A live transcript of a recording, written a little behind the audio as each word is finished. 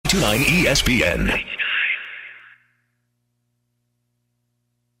92.9 ESPN.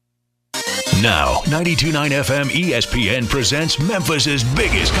 Now, 92.9 FM ESPN presents Memphis's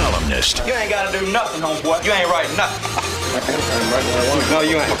biggest columnist. You ain't got to do nothing, homeboy. You ain't writing nothing. No,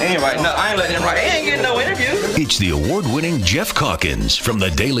 you ain't writing nothing. I ain't letting him write. He ain't getting no interview. It's the award-winning Geoff Calkins from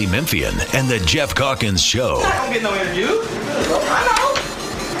the Daily Memphian and the Geoff Calkins Show. I don't get no interview. I know.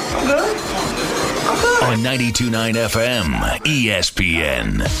 I'm good. On 92.9 FM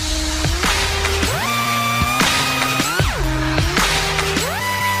ESPN.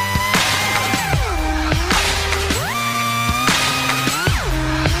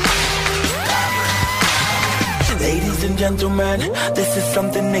 Ladies and gentlemen, this is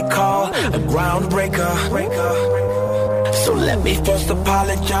something they call a groundbreaker. So let me first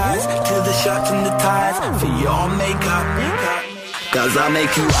apologize to the shirts and the ties for your makeup. Cause I'll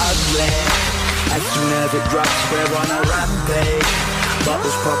make you ugly as soon as it drops. We're on a rampage.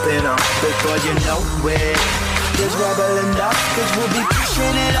 Bubbles popping up before you know it. There's rubble and dust cause we'll be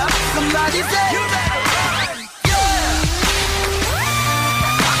pushing it up. Somebody say you better run. Yeah.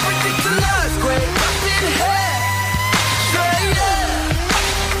 I predict an earthquake up in here.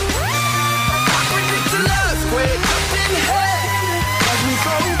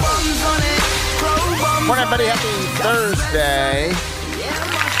 Morning, everybody. Happy Thursday.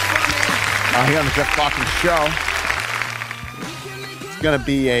 Here on the Geoff Calkins Show. It's going to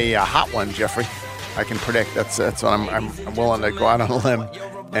be a hot one, Jeffrey. I can predict. That's what I'm willing to go out on a limb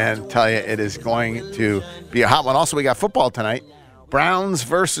and tell you it is going to be a hot one. Also, we got football tonight. Browns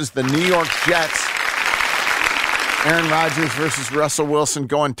versus the New York Jets. Aaron Rodgers versus Russell Wilson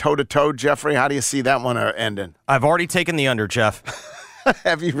going toe-to-toe. Jeffrey, how do you see that one ending? I've already taken the under, Geoff.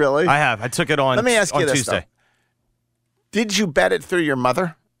 Have you really? I have. I took it on Tuesday. Let me ask you this, though. Did you bet it through your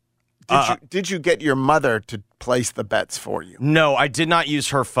mother? Did you get your mother to place the bets for you? No, I did not use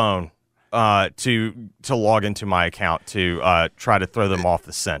her phone to log into my account to try to throw them off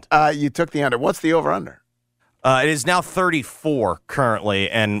the scent. You took the under. What's the over-under? It is now 34 currently,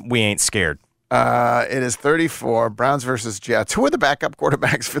 and we ain't scared. It is 34, Browns versus Jets. Who are the backup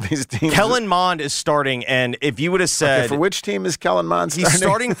quarterbacks for these teams? Kellen Mond is starting, and if you would have said... Okay, for which team is Kellen Mond starting? He's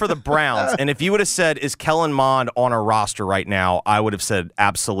starting for the Browns, and if you would have said, is Kellen Mond on a roster right now, I would have said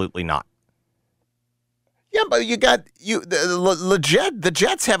absolutely not. Yeah, but the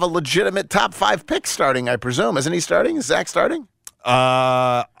Jets have a legitimate top 5 pick starting, I presume. Isn't he starting? Is Zach starting? He's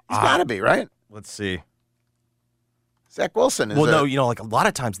got to be, right? Let's see. Zach Wilson is. Well, no, a lot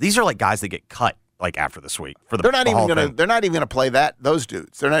of times these are like guys that get cut like after this week for the. They're not even gonna play those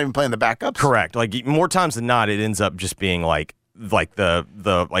dudes. They're not even playing the backups. Correct. Like more times than not, it ends up just being like the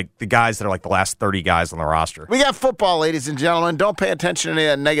guys that are like the last 30 guys on the roster. We got football, ladies and gentlemen. Don't pay attention to any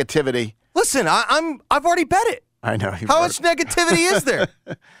of that negativity. Listen, I've already bet it. I know. How much negativity is there?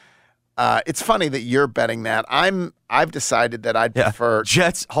 It's funny that you're betting that. I've decided that I'd prefer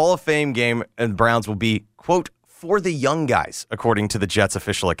Jets Hall of Fame game and Browns will be quote for the young guys, according to the Jets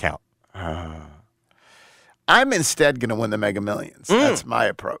official account. I'm instead going to win the Mega Millions. That's my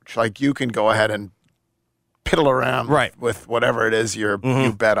approach. Like, you can go ahead and piddle around with whatever it is you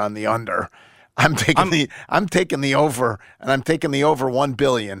bet on the under. I'm taking the over, and I'm taking the over $1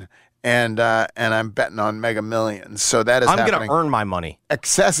 billion, and I'm betting on Mega Millions. So that is I'm happening. going to earn my money.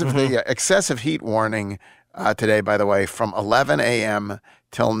 Excessive heat warning today, by the way, from 11 a.m.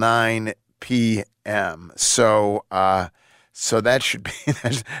 till 9 p.m. So that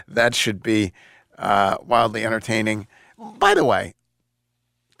should be wildly entertaining. By the way,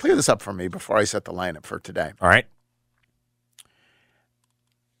 clear this up for me before I set the lineup for today. All right.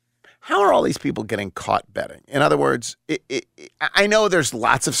 How are all these people getting caught betting? In other words, I know there's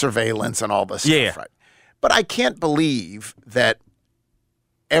lots of surveillance and all this stuff, right? But I can't believe that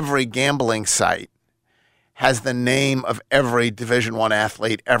every gambling site has the name of every Division I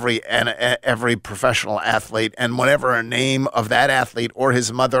athlete, every professional athlete, and whenever a name of that athlete or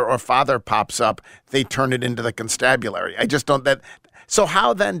his mother or father pops up, they turn it into the constabulary. I just don't that. So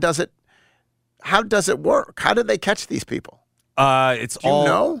how then does it? How does it work? How do they catch these people? It's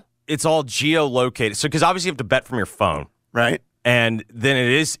It's all geolocated. So because obviously you have to bet from your phone, right? And then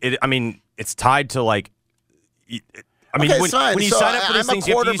it's tied to like. When you sign up for these things,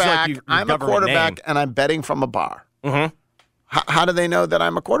 you have to use your I'm a quarterback, name. and I'm betting from a bar. Mm-hmm. How do they know that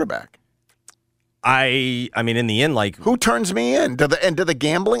I'm a quarterback? In the end, like who turns me in? Do the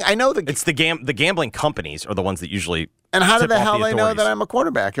gambling? I know it's the gambling companies are the ones that usually. And how do the hell they know that I'm a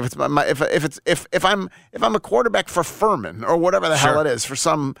quarterback? If I'm a quarterback for Furman or whatever the hell it is for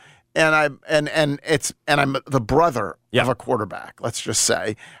some and I'm the brother of a quarterback. Let's just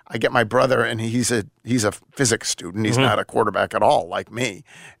say I get my brother, and he's a physics student. He's not a quarterback at all, like me.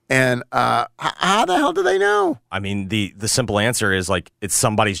 And how the hell do they know? I mean, the simple answer is like it's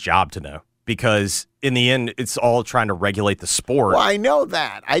somebody's job to know, because in the end, it's all trying to regulate the sport. Well, I know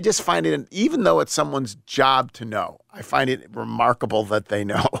that. I just find it, even though it's someone's job to know, I find it remarkable that they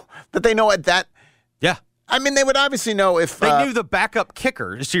know at that. Yeah. I mean, they would obviously know if they knew the backup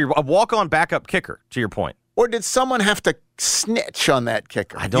kicker, a walk-on backup kicker. To your point, or did someone have to snitch on that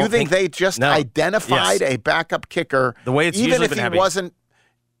kicker? I don't you think they just identified a backup kicker, the way it's even usually if been he heavy. Wasn't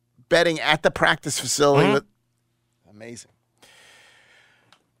betting at the practice facility? Amazing.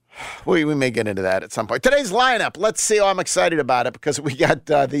 We may get into that at some point. Today's lineup. Let's see. I'm excited about it because we got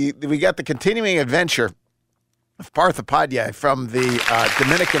the continuing adventure of Parth Upadhyaya from the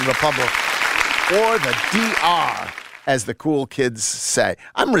Dominican Republic, or the DR, as the cool kids say.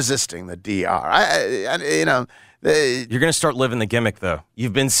 I'm resisting the DR. You're going to start living the gimmick, though.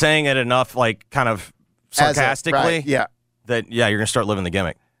 You've been saying it enough, like kind of sarcastically, yeah. That you're going to start living the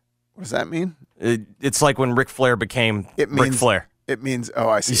gimmick. What does that mean? It's like when Ric Flair became Ric Flair. It means,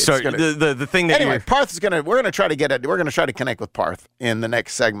 I see. You start, the thing that anyway, Parth is we're going to try to we're going to try to connect with Parth in the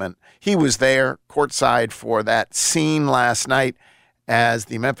next segment. He was there courtside for that scene last night as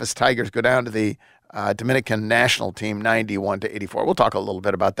the Memphis Tigers go down to the Dominican national team 91-84. We'll talk a little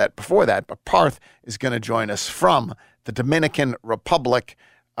bit about that before that, but Parth is going to join us from the Dominican Republic.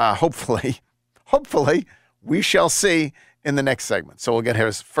 Hopefully, we shall see in the next segment. So we'll get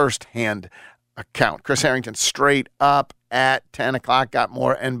his firsthand account. Chris Harrington straight up at 10 o'clock. Got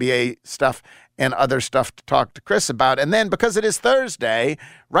more NBA stuff and other stuff to talk to Chris about. And then because it is Thursday,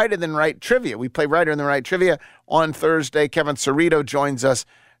 Righter Than Right Trivia. We play Righter Than Right Trivia on Thursday. Kevin Cerrito joins us.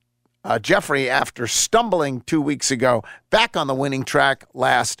 Jeffrey, after stumbling 2 weeks ago, back on the winning track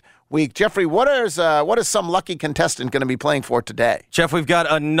last week. Jeffrey, what is some lucky contestant going to be playing for today? Jeff, we've got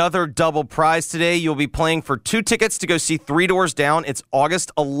another double prize today. You'll be playing for 2 tickets to go see Three Doors Down. It's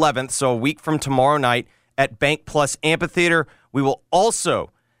August 11th, so a week from tomorrow night at Bank Plus Amphitheater. We will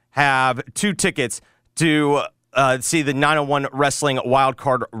also have 2 tickets to see the 901 Wrestling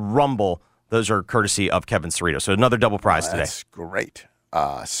Wildcard Rumble. Those are courtesy of Kevin Cerrito. So another double prize today. That's great.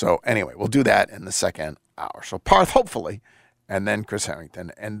 So anyway, we'll do that in the second hour. So Parth, hopefully, and then Chris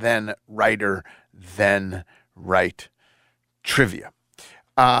Harrington, and then Righter Than Right Trivia.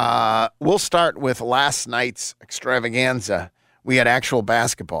 We'll start with last night's extravaganza. We had actual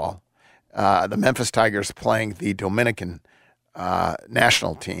basketball. The Memphis Tigers playing the Dominican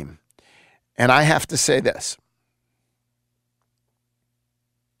national team. And I have to say this.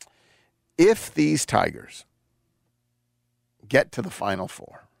 If these Tigers get to the Final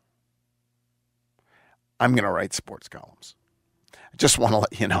Four, I'm going to write sports columns. I just want to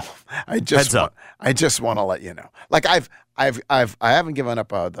let you know. I just want to let you know. Like I haven't given up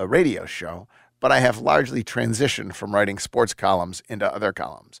the radio show, but I have largely transitioned from writing sports columns into other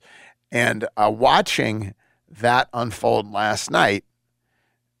columns. And watching that unfold last night,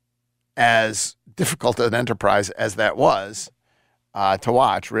 as difficult an enterprise as that was to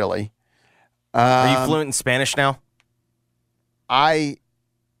watch, really. Are you fluent in Spanish now? I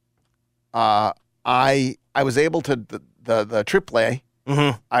was able to the triple.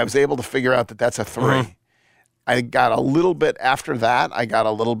 I was able to figure out that that's a 3. Mm-hmm. I got a little bit after that. I got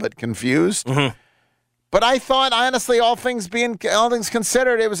a little bit confused. Mm-hmm. But I thought, honestly, all things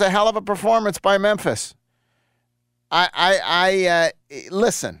considered, it was a hell of a performance by Memphis. I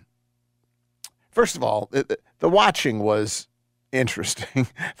listen. First of all, the watching was interesting.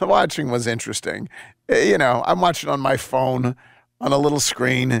 The watching was interesting. I'm watching on my phone on a little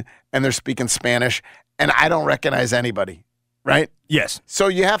screen, and they're speaking Spanish, and I don't recognize anybody, right? Yes. So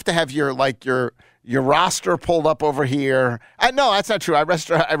you have to have your roster pulled up over here. No, that's not true. I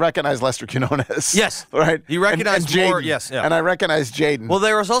recognize Lester Quinones. Yes. Right? You recognize and more. Jaden, yes. Yeah. And I recognize Jaden. Well,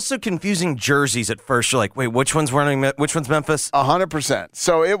 there was also confusing jerseys at first. You're like, wait, which one's Memphis? 100%.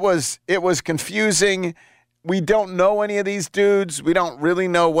 So it was confusing. We don't know any of these dudes. We don't really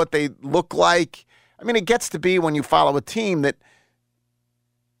know what they look like. I mean, it gets to be when you follow a team that,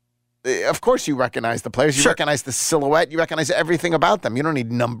 of course, you recognize the players. You recognize the silhouette. You recognize everything about them. You don't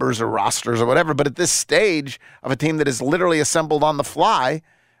need numbers or rosters or whatever. But at this stage of a team that is literally assembled on the fly,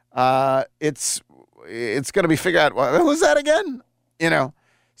 it's going to be figured out. What was that again?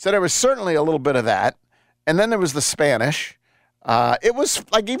 So there was certainly a little bit of that, and then there was the Spanish. It was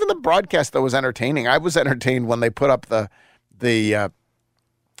like even the broadcast though was entertaining. I was entertained when they put up the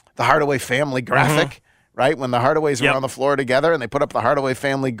Hardaway family graphic. Mm-hmm. Right, when the Hardaways were on the floor together, and they put up the Hardaway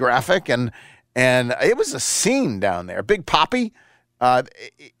family graphic, and it was a scene down there. Big Papi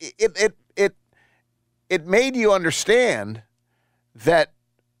It made you understand that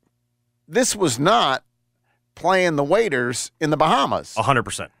this was not playing the waiters in the Bahamas.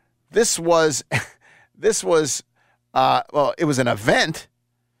 100%. This was it was an event.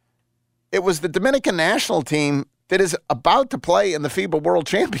 It was the Dominican national team that is about to play in the FIBA World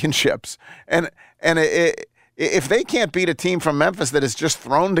Championships. And if they can't beat a team from Memphis that is just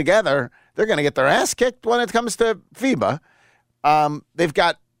thrown together, they're going to get their ass kicked when it comes to FIBA. They've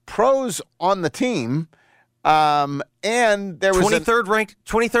got pros on the team. And there was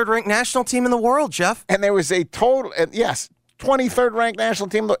 23rd ranked national team in the world, Geoff. And there was a total, 23rd ranked national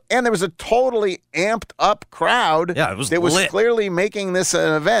team, and there was a totally amped up crowd. Yeah, it was that was lit. Clearly making this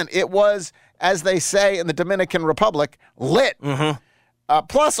an event. It was, as they say in the Dominican Republic, lit. Mm-hmm.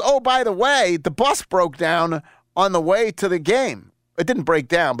 Plus, by the way, the bus broke down on the way to the game. It didn't break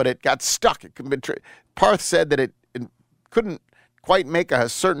down, but it got stuck. Parth said that it couldn't quite make a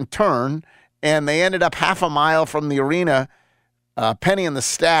certain turn, and they ended up half a mile from the arena. Penny and the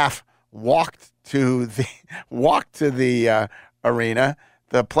staff walked to the arena.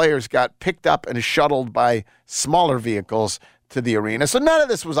 The players got picked up and shuttled by smaller vehicles to the arena. So none of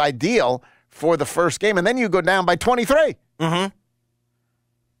this was ideal for the first game. And then you go down by 23. Mm-hmm.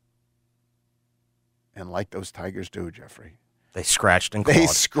 And like those Tigers do, Jeffrey. They scratched and clawed. They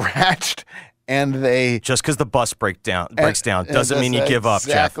scratched and they... Just because the bus breaks down doesn't mean you give up, Geoff.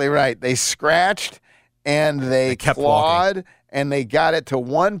 Exactly right. They scratched and they kept clawed. walking. And they got it to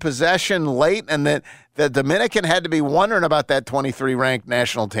one possession late, and that the Dominican had to be wondering about that 23-ranked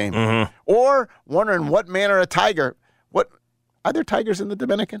national team. Mm-hmm. Or wondering what manner of Tiger. Are there Tigers in the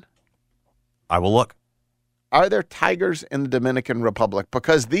Dominican? I will look. Are there Tigers in the Dominican Republic?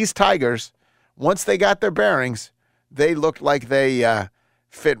 Because these Tigers, once they got their bearings, they looked like they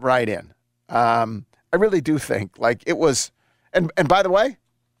fit right in. I really do think like it was. And by the way,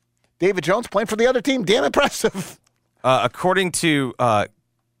 David Jones playing for the other team. Damn impressive. According to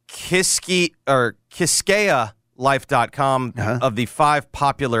KiskeyaLife.com, of the 5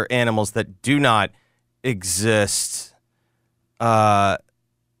 popular animals that do not exist, there's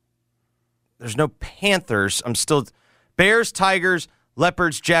no panthers. Bears, tigers,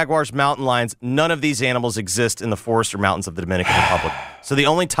 leopards, jaguars, mountain lions. None of these animals exist in the forest or mountains of the Dominican Republic. So the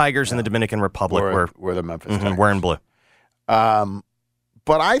only tigers in the Dominican Republic were the Memphis Tigers. We're in blue. But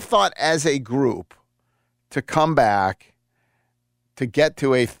I thought as a group, to come back, to get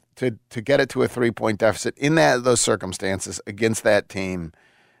to it to a 3-point deficit in those circumstances against that team,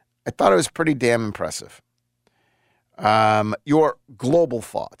 I thought it was pretty damn impressive. Your global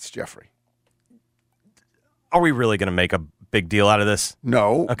thoughts, Jeffrey? Are we really going to make a big deal out of this?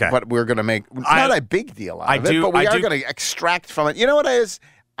 No. Okay. But we're going to make not a big deal out of it, but we are going to extract from it. You know what it is?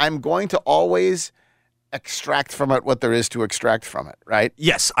 I'm going to always extract from it what there is to extract from it, right?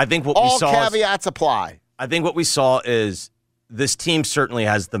 Yes. I think what all we saw caveats apply. I think what we saw is this team certainly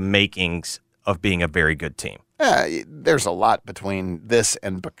has the makings of being a very good team. There's a lot between this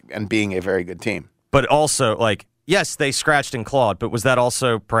and being a very good team. But also, yes, they scratched and clawed, but was that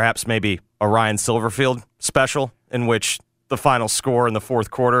also perhaps maybe a Ryan Silverfield special in which the final score in the fourth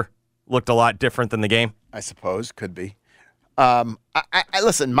quarter looked a lot different than the game? I suppose, could be.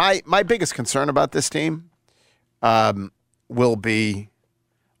 Listen, my biggest concern about this team will be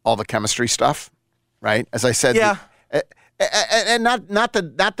all the chemistry stuff. Right, as I said, yeah, and not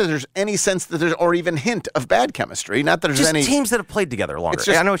that there's any sense that there's or even hint of bad chemistry. Not that there's just any teams that have played together longer.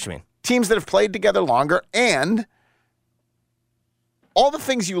 I know what you mean. Teams that have played together longer, and all the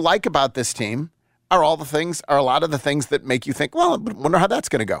things you like about this team are a lot of the things that make you think, well, I wonder how that's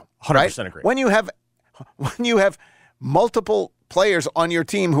going to go. 100% agree. When you have multiple players on your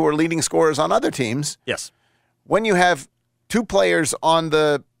team who are leading scorers on other teams, yes. When you have 2 players on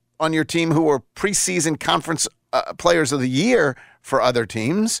your team who are preseason conference players of the year for other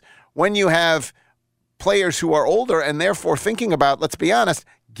teams, when you have players who are older and therefore thinking about, let's be honest,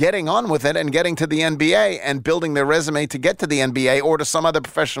 getting on with it and getting to the NBA and building their resume to get to the NBA or to some other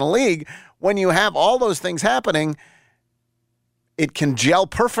professional league, when you have all those things happening, it can gel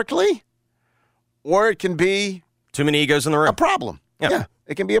perfectly or it can be too many egos in the room. A problem. Yeah,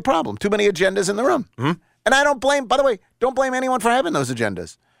 it can be a problem. Too many agendas in the room. Mm-hmm. And I don't blame anyone for having those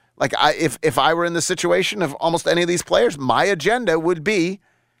agendas. Like, if I were in the situation of almost any of these players, my agenda would be,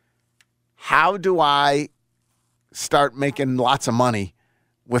 how do I start making lots of money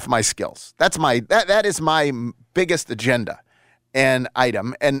with my skills? That is my biggest agenda and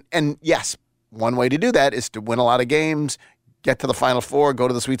item. And yes, one way to do that is to win a lot of games, get to the Final Four, go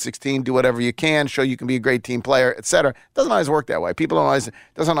to the Sweet 16, do whatever you can, show you can be a great team player, etc. It doesn't always work that way. People don't always,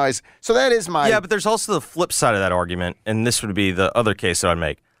 doesn't always. So that is my. Yeah, but there's also the flip side of that argument, and this would be the other case that I'd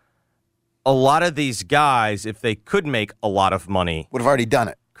make. A lot of these guys, if they could make a lot of money, would have already done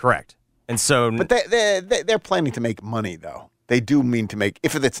it. Correct. And so, but they're planning to make money, though. They do mean to make.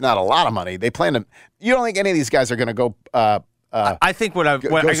 If it's not a lot of money, they plan to. You don't think any of these guys are going to go? I think what I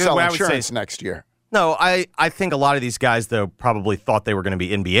would say next year. No, I think a lot of these guys, though, probably thought they were going to be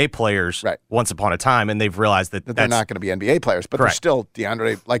NBA players once upon a time, and they've realized that they're not going to be NBA players. But they're still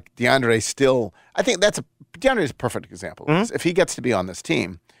DeAndre still. I think DeAndre is a perfect example. Mm-hmm. If he gets to be on this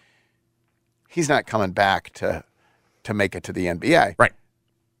team, he's not coming back to make it to the NBA. Right.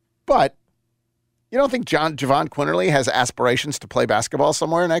 But you don't think Javon Quinterly has aspirations to play basketball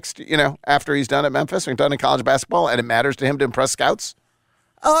somewhere after he's done at Memphis or done in college basketball, and it matters to him to impress scouts?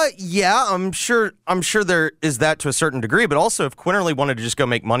 Yeah, I'm sure there is that to a certain degree, but also if Quinterly wanted to just go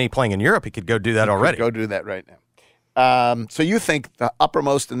make money playing in Europe, he could go do that already. Go do that right now. So you think the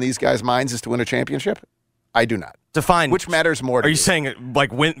uppermost in these guys' minds is to win a championship? I do not. Define which matters more to you. Are you saying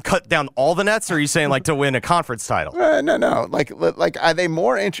cut down all the nets, or are you saying to win a conference title? No. Like are they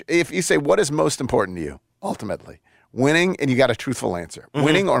more if you say what is most important to you ultimately? Winning, and you got a truthful answer. Mm-hmm.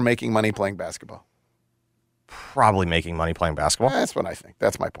 Winning or making money playing basketball? Probably making money playing basketball. That's what I think.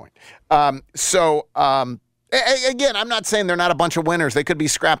 That's my point. Again, I'm not saying they're not a bunch of winners. They could be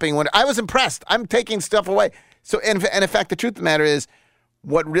scrapping winners. I was impressed. I'm taking stuff away. So, and in fact, the truth of the matter is,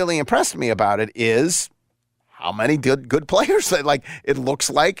 what really impressed me about it is how many good players. Like, it looks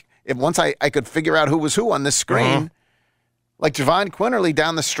like once I could figure out who was who on this screen, like Javon Quinterly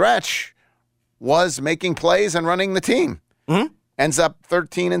down the stretch was making plays and running the team. Mm-hmm. Ends up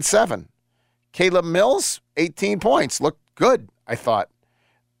 13-7. Caleb Mills, 18 points. Looked good, I thought.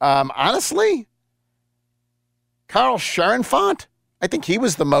 Honestly, Carl Schoenfant, I think he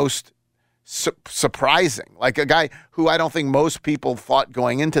was the most surprising. Like a guy who I don't think most people thought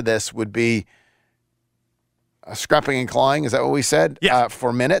going into this would be scrapping and clawing. Is that what we said? Yeah.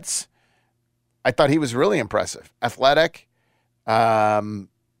 For minutes. I thought he was really impressive. Athletic.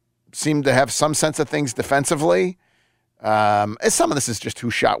 Seemed to have some sense of things defensively. Some of this is just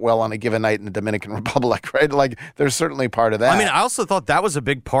who shot well on a given night in the Dominican Republic, right? Like, there's certainly part of that. I mean, I also thought that was a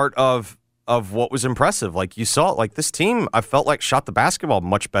big part of what was impressive. Like, you saw, like, this team, I felt like shot the basketball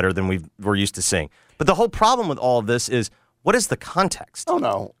much better than we're used to seeing. But the whole problem with all of this is, what is the context? Oh,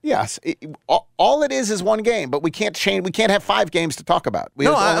 no. Yes. All it is one game, but we can't change. We can't have 5 games to talk about. We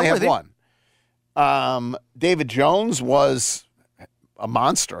only have one. David Jones was a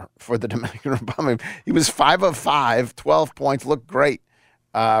monster for the Dominican Republic. He was 5 of 5, 12 points, looked great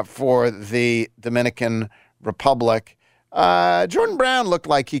for the Dominican Republic. Jordan Brown looked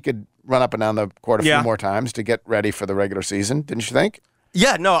like he could run up and down the court a few more times to get ready for the regular season, didn't you think?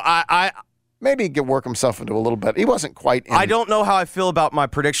 Yeah, no, I maybe he could work himself into a little bit. He wasn't quite in. I don't know how I feel about my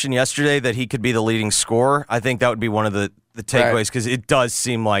prediction yesterday that he could be the leading scorer. I think that would be one of the takeaways because it does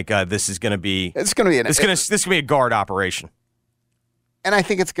seem like this is going to be. It's going to be. This is going to be a guard operation. And I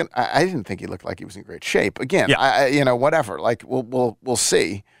think it's going. I didn't think he looked like he was in great shape. Again, whatever. Like we'll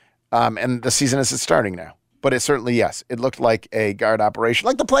see. And the season isn't starting now, but it certainly it looked like a guard operation.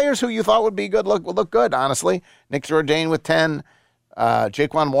 Like the players who you thought would be good look good. Honestly, Nick Jourdain with 10,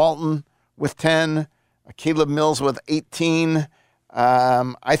 Jaquan Walton with 10, Caleb Mills with 18.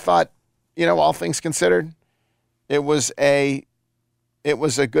 I thought, all things considered, it was a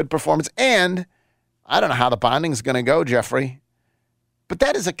good performance. And I don't know how the bonding is going to go, Jeffrey. But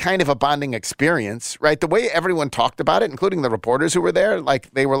that is a kind of a bonding experience, right? The way everyone talked about it, including the reporters who were there,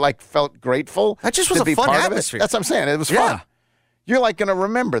 like they were felt grateful. That just was a fun atmosphere. That's what I'm saying. It was fun. You're going to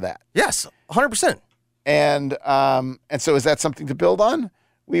remember that. Yes, 100%. And so is that something to build on?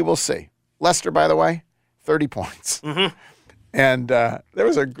 We will see. Lester, by the way, 30 points. Mm-hmm. And there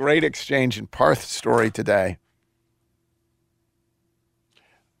was a great exchange in Parth's story today.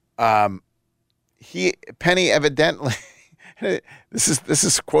 Penny evidently. This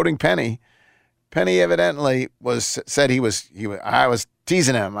is quoting Penny. Penny evidently said I was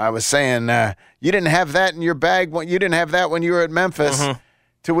teasing him. I was saying you didn't have that in your bag. You didn't have that when you were at Memphis. Mm-hmm.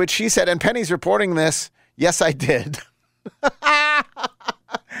 To which she said, and Penny's reporting this. Yes, I did.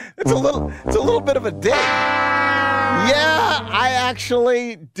 It's a little bit of a dig. Yeah, I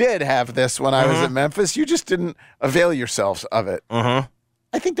actually did have this when I was at Memphis. You just didn't avail yourselves of it. Mm-hmm.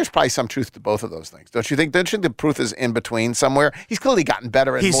 I think there's probably some truth to both of those things. Don't you think? Don't you think the truth is in between somewhere? He's clearly gotten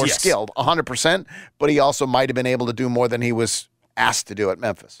better and more skilled, 100%, but he also might have been able to do more than he was asked to do at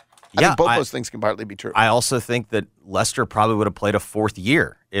Memphis. I think both those things can partly be true. I also think that Lester probably would have played a 4th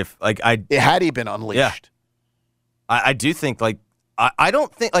year had he been unleashed. I do think I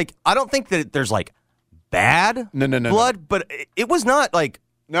don't think that there's bad blood, but it was not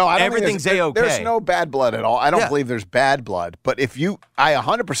no, I don't everything's think A-okay. There's no bad blood at all. I don't believe there's bad blood, but I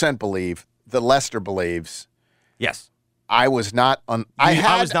 100% believe that Lester believes. Yes. I was not I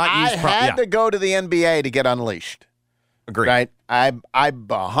had to go to the NBA to get unleashed. Agreed. Right? I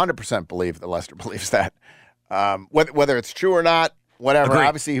 100% believe that Lester believes that. Whether it's true or not, whatever. Agreed.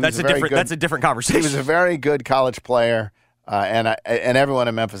 Obviously, that's a different conversation. He was a very good college player, and everyone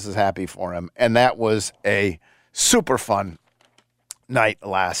in Memphis is happy for him. And that was a super fun night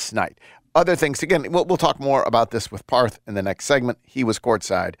last night. Other things, again, we'll talk more about this with Parth in the next segment. He was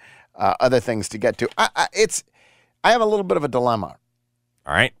courtside. Other things to get to. I have a little bit of a dilemma.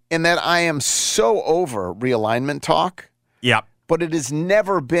 All right. In that I am so over realignment talk. Yep. But it has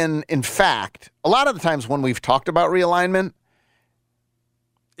never been, in fact, a lot of the times when we've talked about realignment,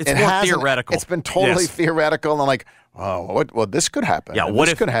 it's more theoretical. It's been totally theoretical and well, this could happen. Yeah, what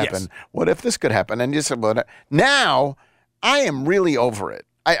if this could happen? Yes. What if this could happen? And you said, well, now I am really over it.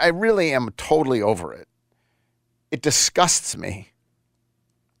 I really am totally over it. It disgusts me.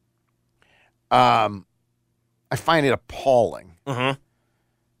 I find it appalling. Mm-hmm.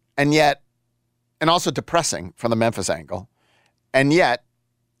 And also depressing from the Memphis angle. And yet,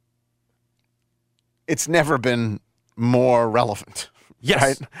 it's never been more relevant. Yes.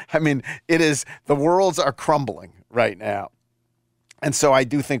 Right? I mean, the worlds are crumbling right now. And so I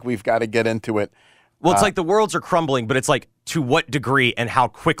do think we've got to get into it. Well, it's the worlds are crumbling, but it's to what degree and how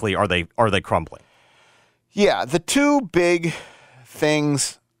quickly are they crumbling? Yeah, the two big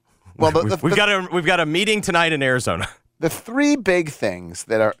things. Well, we've got a meeting tonight in Arizona. The three big things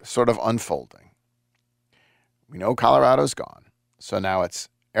that are sort of unfolding. We know Colorado's gone. So now it's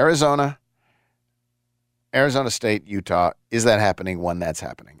Arizona, Arizona State, Utah. Is that happening when that's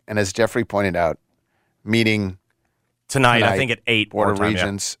happening? And as Jeffrey pointed out, meeting tonight I think at 8 Board of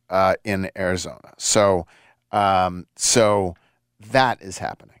Regents in Arizona. So that is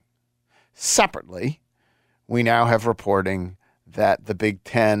happening. Separately, we now have reporting that the Big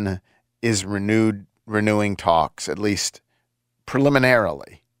Ten is renewing talks, at least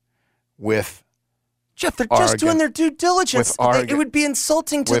preliminarily, with Geoff, they're Oregon, just doing their due diligence. It would be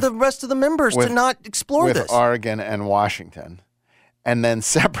insulting to the rest of the members to not explore this. With Oregon and Washington. And then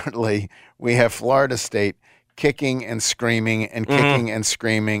separately, we have Florida State kicking and screaming and kicking and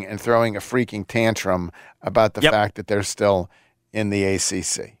screaming and throwing a freaking tantrum about the fact that they're still in the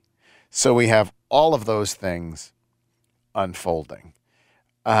ACC. So we have all of those things unfolding.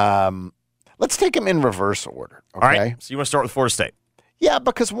 Let's take them in reverse order. Okay? All right. So you want to start with Florida State? Yeah,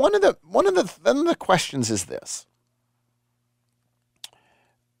 because one of the questions is this.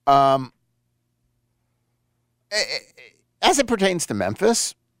 As it pertains to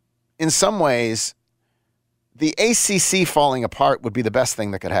Memphis, in some ways, the ACC falling apart would be the best thing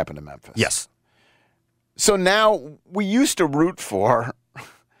that could happen to Memphis. Yes. So now we used to root for,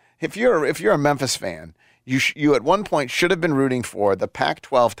 if you're a Memphis fan, you at one point should have been rooting for the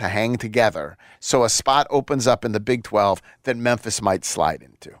Pac-12 to hang together so a spot opens up in the Big 12 that Memphis might slide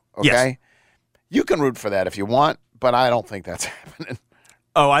into. Okay? Yes. You can root for that if you want, but I don't think that's happening.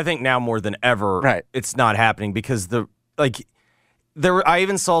 Oh, I think now more than ever, it's not happening because I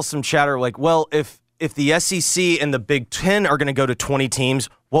even saw some chatter well, if the SEC and the Big 10 are going to go to 20 teams,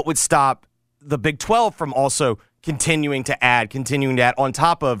 what would stop the Big 12 from also continuing to add on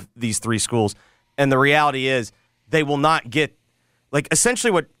top of these three schools? And the reality is they will not get essentially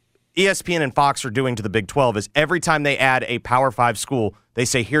what ESPN and Fox are doing to the Big 12 is every time they add a Power 5 school, they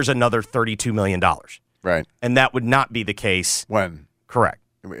say, here's another $32 million. Right. And that would not be the case. When? Correct.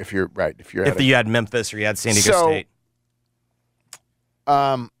 If you had Memphis or you had San Diego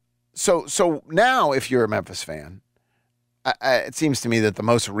State. So now if you're a Memphis fan, it seems to me that the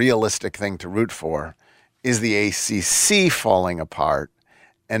most realistic thing to root for is the ACC falling apart.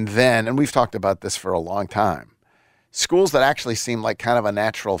 And we've talked about this for a long time, schools that actually seem like kind of a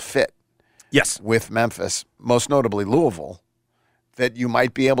natural fit with Memphis, most notably Louisville, that you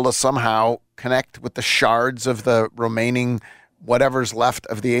might be able to somehow connect with the shards of the remaining whatever's left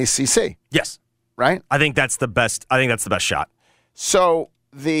of the ACC. Yes. Right? I think that's the best shot. So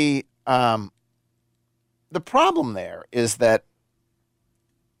the problem there is that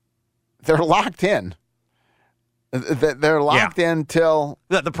they're locked in. They're locked in till...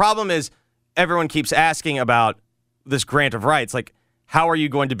 The problem is everyone keeps asking about this grant of rights. How are you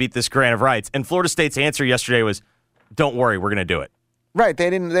going to beat this grant of rights? And Florida State's answer yesterday was, don't worry, we're going to do it. Right.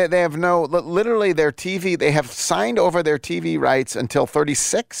 They have literally their TV, they have signed over their TV rights until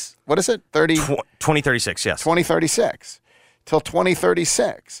 36. What is it? 2036, yes. 2036. Till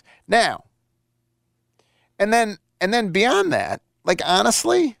 2036. Now, and then And then beyond that, like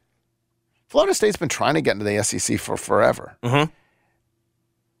honestly, Florida State's been trying to get into the SEC for forever. Mm-hmm.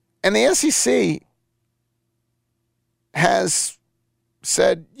 And the SEC has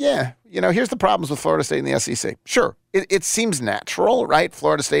said, yeah, here's the problems with Florida State and the SEC. Sure, it seems natural, right?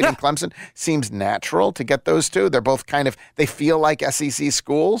 Florida State and Clemson seems natural to get those two. They're both they feel like SEC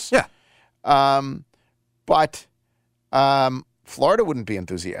schools. Yeah. But Florida wouldn't be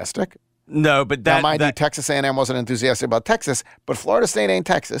enthusiastic. No, but now, mind you, Texas A&M wasn't enthusiastic about Texas, but Florida State ain't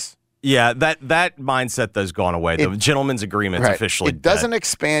Texas. Yeah, that mindset has gone away. The gentleman's agreement's officially It doesn't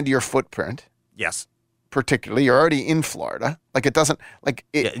expand your footprint. Yes. Particularly, you're already in Florida. Like it doesn't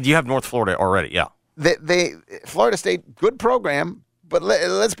you have North Florida already. Yeah. Florida State, good program, but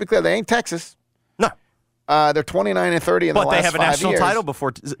let's be clear, they ain't Texas. No. They're 29 and 30 in the last 5 years. But they have a national title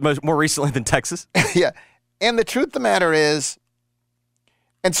before more recently than Texas. Yeah, and the truth of the matter is,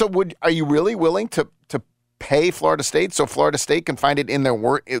 and so are you really willing to pay Florida State so Florida State can find it in their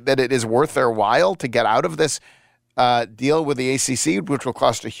that it is worth their while to get out of this deal with the ACC, which will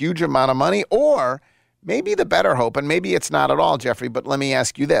cost a huge amount of money? Or maybe the better hope, and maybe it's not at all, Jeffrey, but let me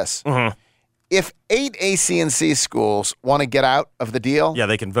ask you this. Mm-hmm. If 8 ACC schools want to get out of the deal,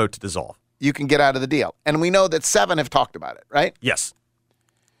 they can vote to dissolve. You can get out of the deal. And we know that 7 have talked about it, right? Yes.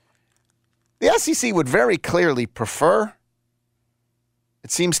 The SEC would very clearly prefer,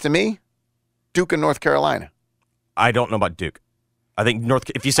 it seems to me, Duke and North Carolina. I don't know about Duke. I think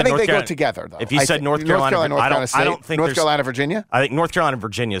if you said North they Carolina, go together, though. If you said North Carolina, I don't think North Carolina, Virginia. I think North Carolina,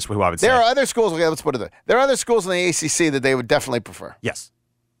 Virginia is who I would say. There are other schools. Okay, let's put it there. There are other schools in the ACC that they would definitely prefer. Yes,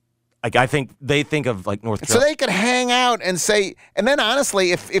 I think they think of like North Carolina. So they could hang out and say, and then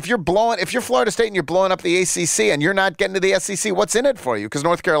honestly, if you're Florida State and you're blowing up the ACC and you're not getting to the SEC, what's in it for you? Because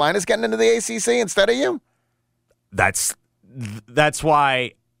North Carolina's getting into the ACC instead of you. That's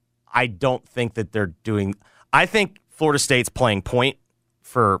why I don't think that they're doing. I think Florida State's playing point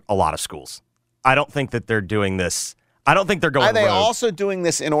for a lot of schools. I don't think that they're doing this. I don't think they're going. Are they rogue. also doing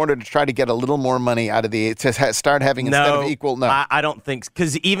this in order to try to get a little more money out of start having instead of equal? No, I don't think,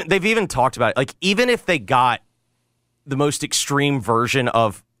 because they've even talked about it. Like, even if they got the most extreme version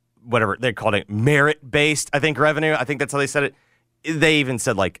of whatever they called it, merit-based, I think, revenue. I think that's how they said it. They even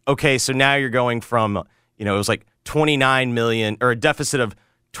said, like, okay, so now you're going from, it was like 29 million or a deficit of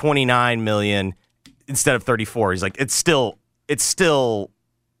 29 million instead of 34. He's like, it's still.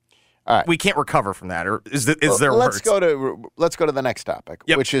 All right. We can't recover from that, or is there? Let's go to the next topic,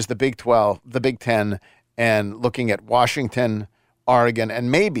 which is the Big 12, the Big 10, and looking at Washington, Oregon, and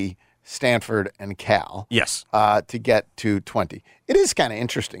maybe Stanford and Cal. Yes, to get to 20. It is kind of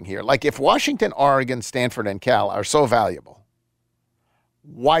interesting here. Like, if Washington, Oregon, Stanford, and Cal are so valuable,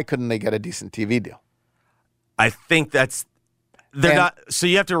 why couldn't they get a decent TV deal? I think they're not. So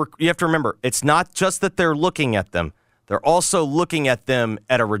you have to remember, it's not just that they're looking at them. They're also looking at them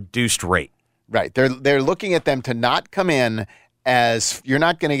at a reduced rate. Right. They're looking at them to not come in as you're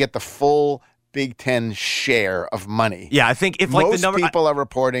not going to get the full Big Ten share of money. Yeah, I think if most people are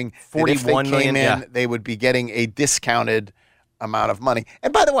reporting 41 million, they would be getting a discounted amount of money.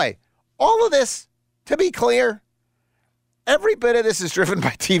 And by the way, all of this, to be clear, every bit of this is driven by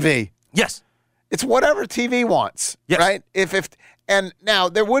TV. Yes. It's whatever TV wants. Yes. Right? And now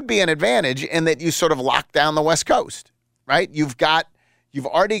there would be an advantage in that you sort of lock down the West Coast. Right, you've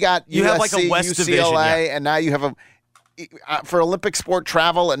already got you USC, have like a West UCLA, division, and now you have for Olympic sport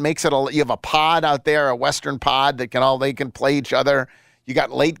travel. It makes it you have a pod out there, a Western pod that they can play each other. You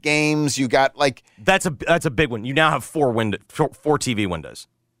got late games. You got that's a big one. You now have four TV windows.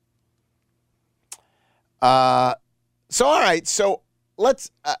 So all right, so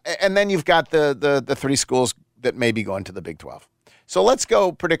let's and then you've got the 3 schools that may be going to the Big 12. So let's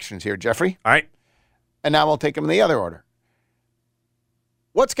go predictions here, Jeffrey. All right, and now we'll take them in the other order.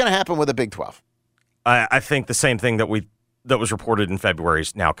 What's going to happen with the Big 12? I think the same thing that was reported in February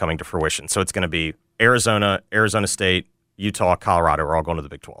is now coming to fruition. So it's going to be Arizona, Arizona State, Utah, Colorado are all going to the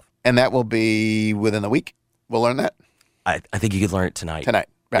Big 12. And that will be within the week? We'll learn that? I think you could learn it tonight. Tonight.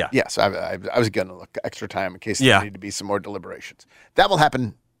 Right. Yeah. Yes, I was going to look extra time in case there need to be some more deliberations. That will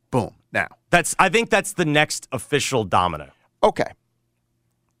happen, boom, now. I think that's the next official domino. Okay.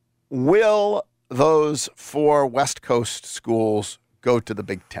 Will those 4 West Coast schools go to the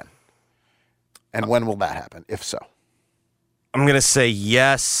Big Ten? And when will that happen, if so? I'm going to say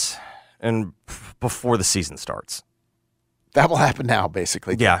yes, and before the season starts. That will happen now,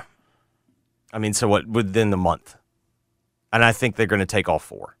 basically. Yeah. I mean, so what, within the month? And I think they're going to take all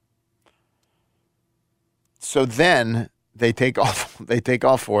 4. So then they take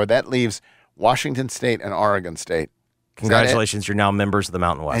all 4. That leaves Washington State and Oregon State. Congratulations, you're now members of the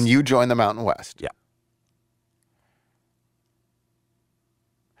Mountain West. And you join the Mountain West. Yeah.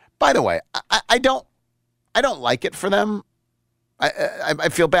 By the way, I don't like it for them. I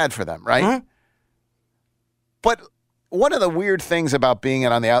feel bad for them, right? Mm-hmm. But one of the weird things about being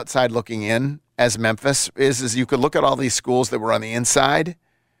on the outside looking in as Memphis is you could look at all these schools that were on the inside,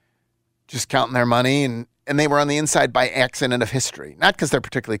 just counting their money, and they were on the inside by accident of history, not because they're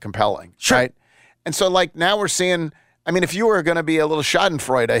particularly compelling, sure. right? And so, like, now we're seeing, I mean, if you were going to be a little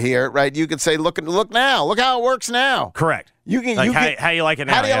schadenfreude here, right, you could say, look now, look how it works now. Correct. You can, how you like it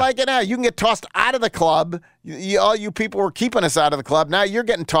now? How do you like it now? You can get tossed out of the club. All you people were keeping us out of the club. Now you're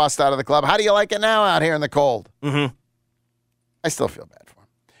getting tossed out of the club. How do you like it now out here in the cold? Mm-hmm. I still feel bad for them.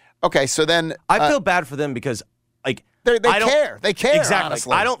 Okay, so then I feel bad for them because, like, they care. They care. Exactly.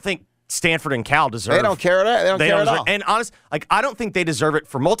 Honestly. I don't think Stanford and Cal deserve. They don't care. They don't care at all. And honest, like, I don't think they deserve it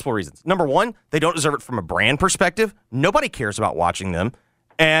for multiple reasons. Number one, they don't deserve it from a brand perspective. Nobody cares about watching them,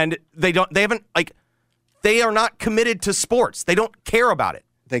 and they don't. They haven't like. They are not committed to sports. They don't care about it.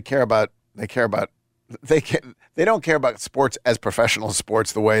 They don't care about sports as professional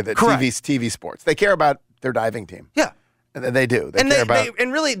sports the way that TV sports. They care about their diving team. Yeah. They do. They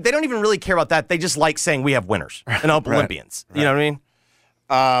don't even really care about that. They just like saying we have winners and Olympians. Right. You know what I mean?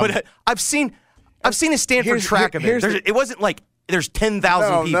 But I've seen a Stanford track of it. It wasn't like there's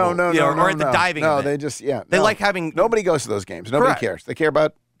 10,000 people or at the diving event. They just They like having. Nobody goes to those games. Nobody cares. They care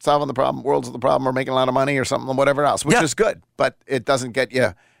about solving the problem, worlds of the problem, or making a lot of money or something, whatever else, which is good. But it doesn't get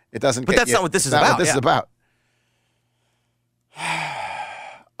you. It doesn't. But get that's you, not what this is about. What this is about.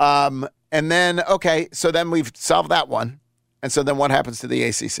 And then so then we've solved that one, and so then what happens to the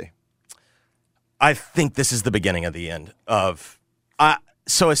ACC? I think this is the beginning of the end of.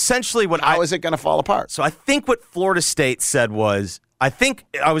 So essentially, how is it going to fall apart? So I think what Florida State said was, I think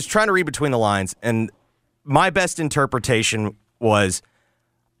I was trying to read between the lines, and my best interpretation was,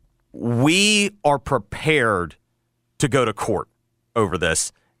 we are prepared to go to court over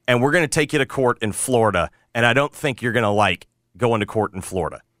this, and we're going to take you to court in Florida, and I don't think you're going to like going to court in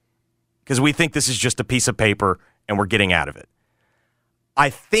Florida because we think this is just a piece of paper and we're getting out of it. I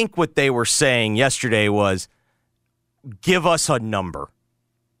think what they were saying yesterday was, give us a number.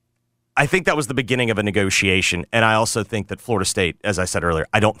 I think that was the beginning of a negotiation, and I also think that Florida State, as I said earlier,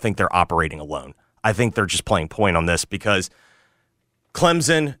 I don't think they're operating alone. I think they're just playing point on this because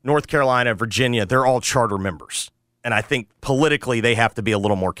Clemson, North Carolina, Virginia, they're all charter members. And I think politically they have to be a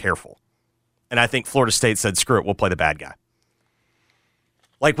little more careful. And I think Florida State said, screw it, we'll play the bad guy.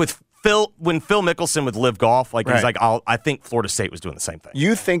 Like with when Phil Mickelson with Live Golf, like he's like, I think Florida State was doing the same thing.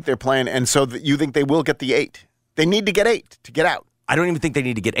 You think they're playing, and so you think they will get the 8. They need to get 8 to get out. I don't even think they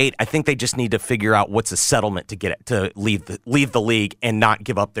need to get 8. I think they just need to figure out what's a settlement to get it, to leave the league and not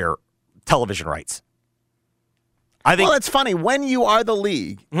give up their television rights. I think. Well, it's funny when you are the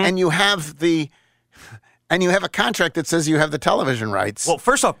league and you have a contract that says you have the television rights. Well,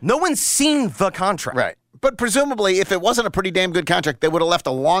 first off, no one's seen the contract, right? But presumably, if it wasn't a pretty damn good contract, they would have left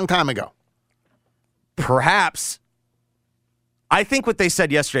a long time ago. Perhaps. I think what they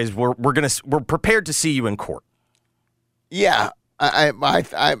said yesterday is we're prepared to see you in court. Yeah,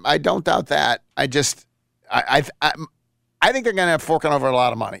 I don't doubt that. I think they're going to have forking over a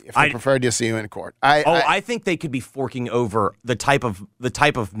lot of money if they're prepared to see you in court. I think they could be forking over the type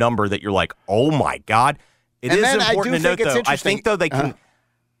of number that you're like, oh my God. It is important to note, though. I think though they can.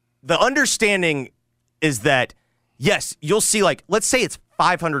 The understanding is that yes, you'll see. Like, let's say it's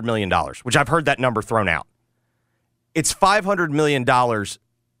 $500 million, which I've heard that number thrown out. It's $500 million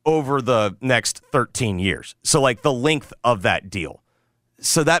over the next 13 years. So like the length of that deal.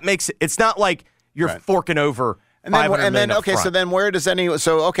 So that makes it's not like you're forking over. And then okay, so then where does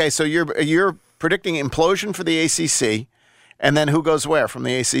so you're predicting implosion for the ACC, and then who goes where from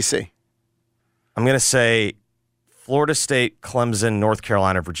the ACC? I'm going to say Florida State, Clemson, North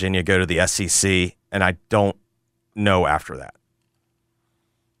Carolina, Virginia go to the SEC, and I don't know after that.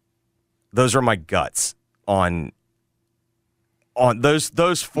 Those are my guts on those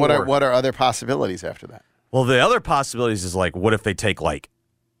four. What are other possibilities after that? Well, the other possibilities is like, what if they take like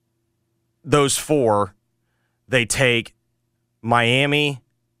those 4? They take Miami.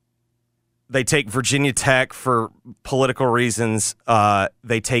 They take Virginia Tech for political reasons.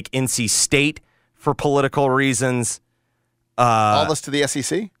 They take NC State for political reasons. All this to the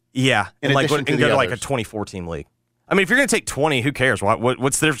SEC? Yeah. And go to like a 24-team league. I mean, if you're going to take 20, who cares?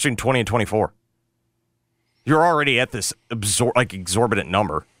 What's the difference between 20 and 24? You're already at this exorbitant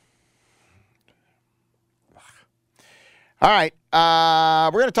number. All right.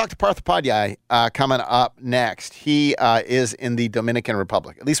 We're going to talk to Parth Upadhyaya coming up next. He is in the Dominican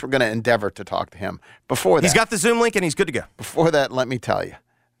Republic. At least we're going to endeavor to talk to him. Before that, he's got the Zoom link and he's good to go. Before that, let me tell you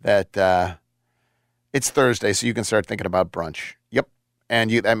that it's Thursday, so you can start thinking about brunch. Yep. and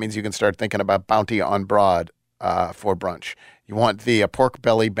that means you can start thinking about Bounty on Broad for brunch. You want the pork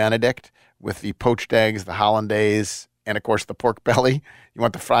belly Benedict with the poached eggs, the hollandaise, and, of course, the pork belly. You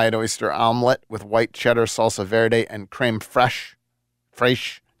want the fried oyster omelet with white cheddar, salsa verde, and creme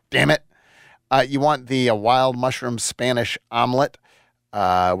fraiche. Damn it. You want the wild mushroom Spanish omelet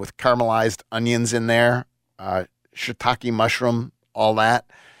with caramelized onions in there, shiitake mushroom, all that.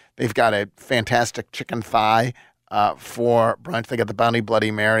 They've got a fantastic chicken thigh for brunch. They got the Bounty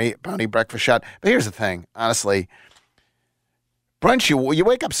Bloody Mary, Bounty Breakfast Shot. But here's the thing, honestly. Brunch, you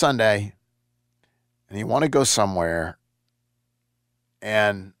wake up Sunday and you want to go somewhere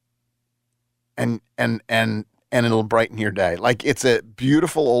and it'll brighten your day. Like, it's a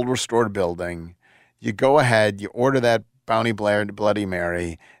beautiful old restored building. You go ahead, you order that Bounty Bloody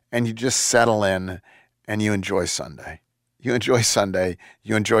Mary, and you just settle in and you enjoy Sunday. You enjoy Sunday.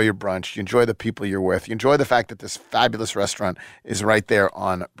 You enjoy your brunch. You enjoy the people you're with. You enjoy the fact that this fabulous restaurant is right there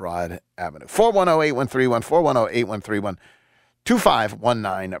on Broad Avenue. 410-8131, 410-8131,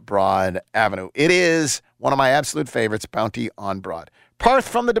 2519 Broad Avenue. It is one of my absolute favorites, Bounty on Broad. Parth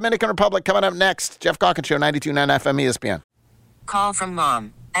from the Dominican Republic coming up next. Geoff Calkins Show, 92.9 FM ESPN. Call from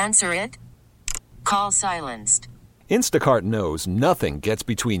mom. Answer it. Call silenced. Instacart knows nothing gets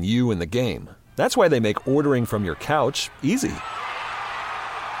between you and the game. That's why they make ordering from your couch easy.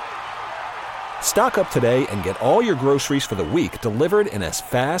 Stock up today and get all your groceries for the week delivered in as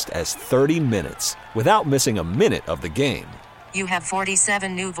fast as 30 minutes without missing a minute of the game. You have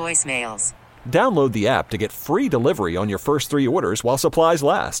 47 new voicemails. Download the app to get free delivery on your first 3 orders while supplies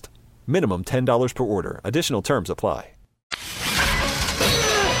last. Minimum $10 per order. Additional terms apply.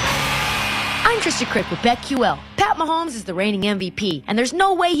 I'm Trisha Crick with BetQL. Pat Mahomes is the reigning MVP, and there's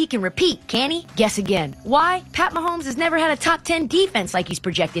no way he can repeat, can he? Guess again. Why? Pat Mahomes has never had a top 10 defense like he's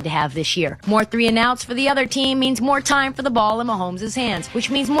projected to have this year. More 3-and-outs for the other team means more time for the ball in Mahomes' hands, which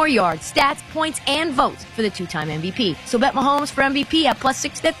means more yards, stats, points, and votes for the 2-time MVP. So bet Mahomes for MVP at plus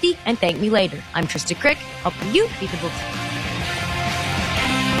 650 and thank me later. I'm Trista Crick, helping you beat the books.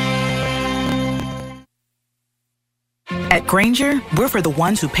 At Grainger, we're for the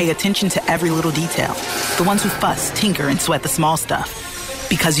ones who pay attention to every little detail. The ones who fuss, tinker, and sweat the small stuff.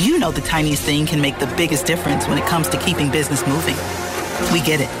 Because you know the tiniest thing can make the biggest difference when it comes to keeping business moving. We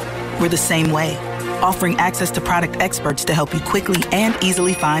get it. We're the same way. Offering access to product experts to help you quickly and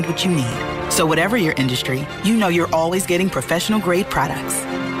easily find what you need. So whatever your industry, you know you're always getting professional-grade products.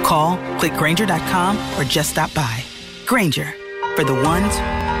 Call, click Grainger.com, or just stop by. Grainger, for the ones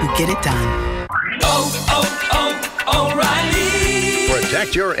who get it done. O'Reilly.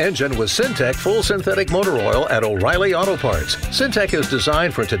 Protect your engine with Syntec Full Synthetic Motor Oil at O'Reilly Auto Parts. Syntec is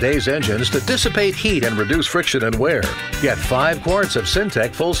designed for today's engines to dissipate heat and reduce friction and wear. Get 5 quarts of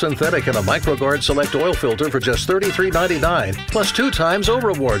Syntec Full Synthetic in a MicroGuard Select Oil Filter for just $33.99, plus 2 times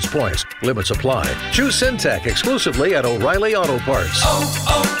O-Rewards points. Limits apply. Choose Syntec exclusively at O'Reilly Auto Parts.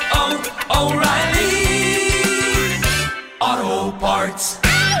 O'Reilly Auto Parts.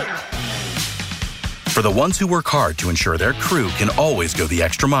 For the ones who work hard to ensure their crew can always go the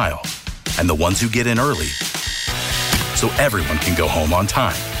extra mile, and the ones who get in early so everyone can go home on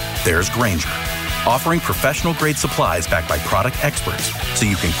time, there's Grainger, offering professional-grade supplies backed by product experts so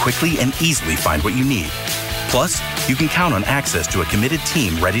you can quickly and easily find what you need. Plus, you can count on access to a committed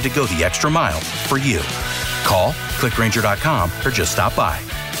team ready to go the extra mile for you. Call, click Grainger.com, or just stop by.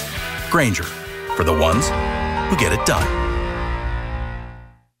 Grainger, for the ones who get it done.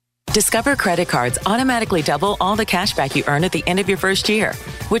 Discover credit cards automatically double all the cash back you earn at the end of your first year.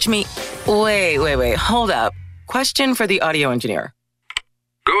 Which means... Wait, hold up. Question for the audio engineer.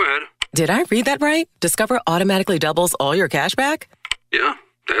 Go ahead. Did I read that right? Discover automatically doubles all your cash back? Yeah,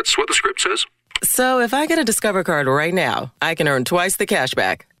 that's what the script says. So if I get a Discover card right now, I can earn twice the cash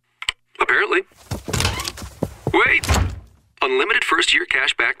back. Apparently. Wait! Unlimited first-year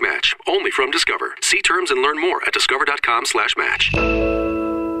cash back match. Only from Discover. See terms and learn more at discover.com/match.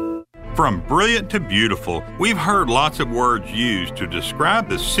 From brilliant to beautiful, we've heard lots of words used to describe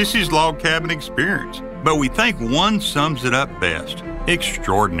the Sissy's Log Cabin experience, but we think one sums it up best: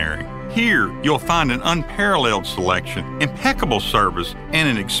 extraordinary. Here, you'll find an unparalleled selection, impeccable service, and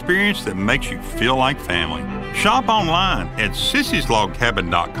an experience that makes you feel like family. Shop online at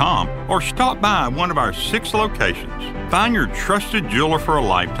sissyslogcabin.com or stop by one of our 6 locations. Find your trusted jeweler for a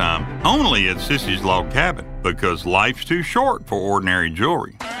lifetime only at Sissy's Log Cabin, because life's too short for ordinary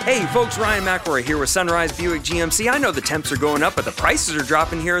jewelry. Hey folks, Ryan McElroy here with Sunrise Buick GMC. I know the temps are going up, but the prices are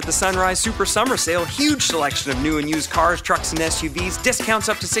dropping here at the Sunrise Super Summer Sale. Huge selection of new and used cars, trucks, and SUVs. Discounts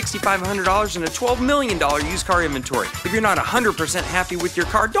up to $6,500 and a $12 million used car inventory. If you're not 100% happy with your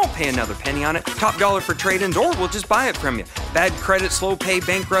car, don't pay another penny on it. Top dollar for trade-ins, or we'll just buy it from you. Bad credit, slow pay,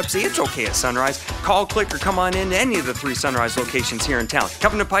 bankruptcy, it's okay at Sunrise. Call, click, or come on in to any of the 3 Sunrise locations here in town.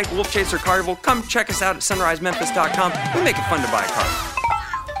 Covenant Pike, Wolf Chase, or Carnival, come check us out at sunrisememphis.com. We make it fun to buy a car.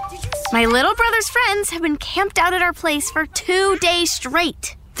 My little brother's friends have been camped out at our place for 2 days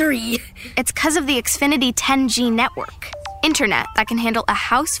straight. 3. It's because of the Xfinity 10G network. Internet that can handle a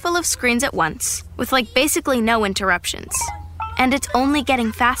house full of screens at once, with basically no interruptions. And it's only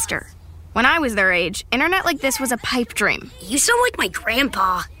getting faster. When I was their age, internet like this was a pipe dream. You sound like my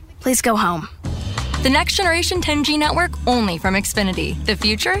grandpa. Please go home. The next generation 10G network only from Xfinity. The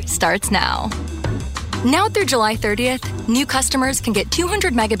future starts now. Now through July 30th, new customers can get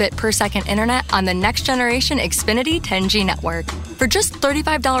 200 megabit per second internet on the next generation Xfinity 10G network for just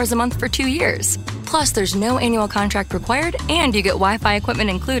 $35 a month for 2 years. Plus, there's no annual contract required, and you get Wi-Fi equipment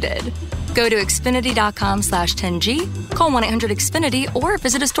included. Go to Xfinity.com/10G, call 1-800-XFINITY, or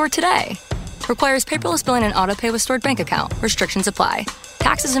visit a store today. Requires paperless billing and autopay with stored bank account. Restrictions apply.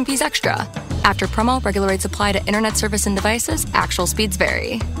 Taxes and fees extra. After promo, regular rates apply to internet service and devices. Actual speeds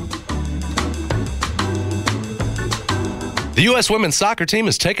vary. The U.S. women's soccer team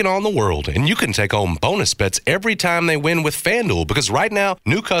is taking on the world, and you can take home bonus bets every time they win with FanDuel, because right now,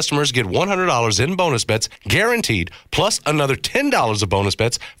 new customers get $100 in bonus bets guaranteed, plus another $10 of bonus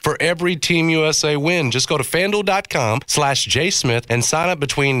bets for every Team USA win. Just go to FanDuel.com/JSmith and sign up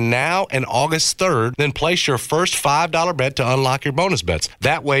between now and August 3rd. Then place your first $5 bet to unlock your bonus bets.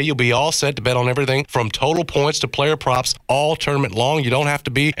 That way, you'll be all set to bet on everything from total points to player props all tournament long. You don't have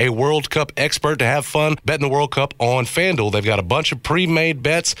to be a World Cup expert to have fun betting the World Cup on FanDuel. They've got a bunch of pre-made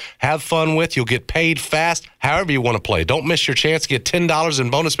bets. Have fun with. You'll get paid fast however you want to play. Don't miss your chance to get $10 in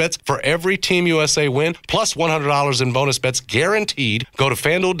bonus bets for every Team USA win, plus $100 in bonus bets guaranteed. Go to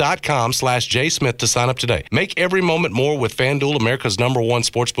FanDuel.com/JSmith to sign up today. Make every moment more with FanDuel, America's #1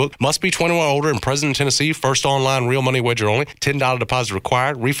 sportsbook. Must be 21 or older and present in Tennessee. First online real money wager only. $10 deposit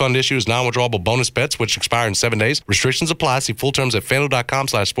required. Refund issues non-withdrawable bonus bets, which expire in 7 days. Restrictions apply. See full terms at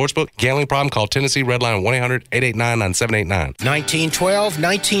FanDuel.com/sportsbook. Gambling problem? Call Tennessee Redline 1-800-889-9789. 1912,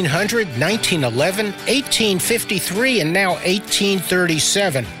 1900, 1911, 1853, and now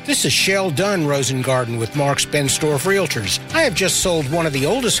 1837. This is Shell Dunn Rosengarten with Mark's Bensdorf Realtors. I have just sold one of the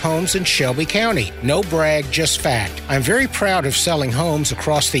oldest homes in Shelby County. No brag, just fact. I'm very proud of selling homes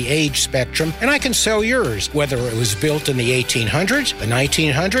across the age spectrum, and I can sell yours, whether it was built in the 1800s, the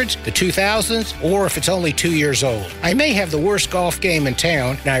 1900s, the 2000s, or if it's only 2 years old. I may have the worst golf game in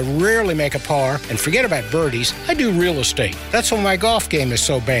town, and I rarely make a par, and forget about birdies, I do real estate. That's why my golf game is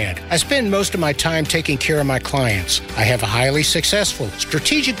so bad. I spend most of my time taking care of my clients. I have a highly successful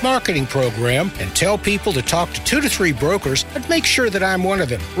strategic marketing program and tell people to talk to 2 to 3 brokers, but make sure that I'm one of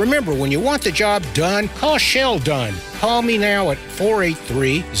them. Remember, when you want the job done, call Shell Dunn. Call me now at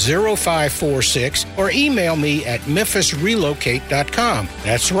 483-0546 or email me at memphisrelocate.com.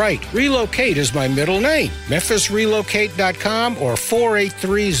 That's right, relocate is my middle name. memphisrelocate.com or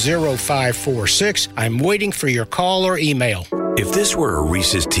 483-0546. I'm waiting for your call or email. If this were a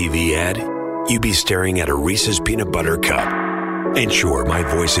Reese's TV ad, you'd be staring at a Reese's peanut butter cup. And sure, my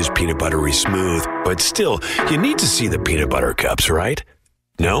voice is peanut buttery smooth, but still, you need to see the peanut butter cups, right?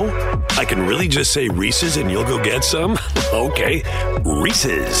 No? I can really just say Reese's and you'll go get some? Okay.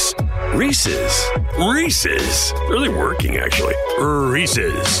 Reese's. Reese's. Reese's. Really working, actually.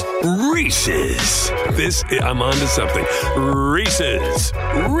 Reese's. Reese's. I'm on to something. Reese's.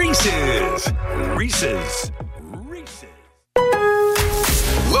 Reese's. Reese's.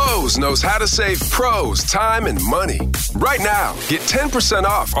 Lowe's knows how to save pros time and money. Right now, get 10%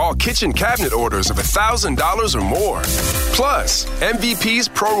 off all kitchen cabinet orders of $1,000 or more. Plus, MVP's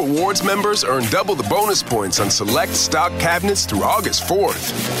Pro Rewards members earn double the bonus points on select stock cabinets through August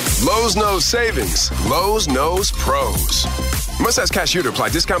 4th. Lowe's knows savings. Lowe's knows pros. Must ask cashier to apply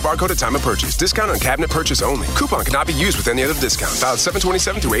discount barcode at time of purchase. Discount on cabinet purchase only. Coupon cannot be used with any other discount. Valid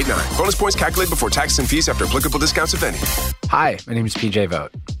 7/27 through 8/9. Bonus points calculated before taxes and fees after applicable discounts, if any. Hi, my name is PJ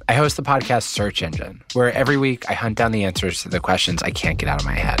Vogt. I host the podcast Search Engine, where every week I hunt down the answers to the questions I can't get out of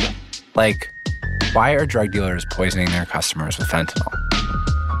my head. Like, why are drug dealers poisoning their customers with fentanyl?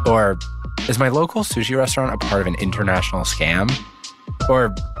 Or, is my local sushi restaurant a part of an international scam?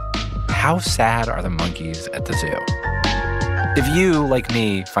 Or, how sad are the monkeys at the zoo? If you, like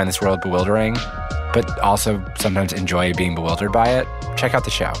me, find this world bewildering, but also sometimes enjoy being bewildered by it, check out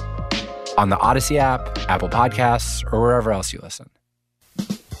the show on the Odyssey app, Apple Podcasts, or wherever else you listen.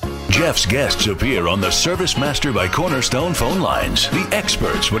 Geoff's guests appear on the Service Master by Cornerstone phone lines. The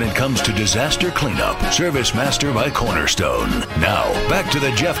experts when it comes to disaster cleanup. Service Master by Cornerstone. Now, back to the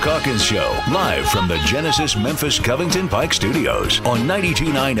Geoff Calkins Show, live from the Genesis Memphis Covington Pike Studios on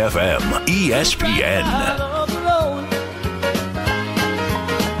 92.9 FM, ESPN.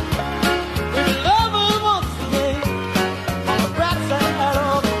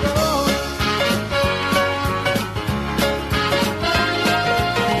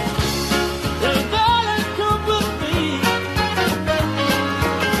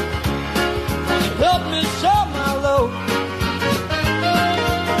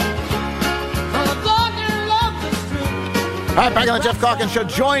 All right, back on the Geoff Calkins Show.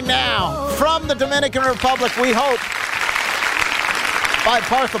 Joined now from the Dominican Republic, we hope, by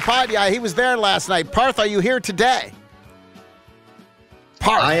Parth Upadhyaya. He was there last night. Parth, are you here today?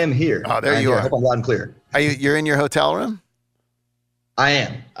 Parth. I am here. Oh, there you are. I hope I'm loud and clear. You're in your hotel room? I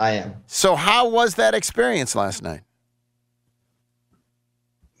am. So how was that experience last night?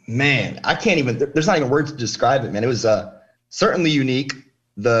 Man, I can't even, there's not even words to describe it, man. It was certainly unique.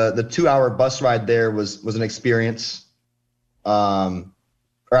 The 2-hour bus ride there was an experience. Or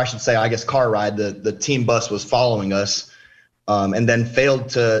I should say, I guess, car ride. The team bus was following us, and then failed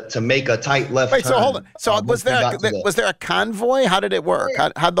to make a tight left turn. Wait, so hold on. So was there a convoy? How did it work?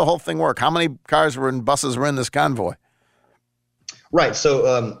 How'd the whole thing work? How many cars and buses were in this convoy? Right.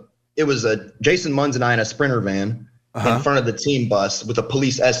 So it was Jason Munz and I in a Sprinter van in front of the team bus with a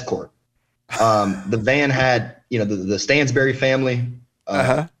police escort. The van had, the Stansberry family.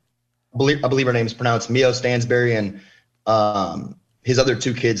 I believe her name is pronounced Mio Stansberry, and his other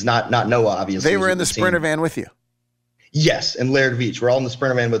two kids, not Noah, obviously. They were in the Sprinter van with you? Yes, and Laird Veach. We're all in the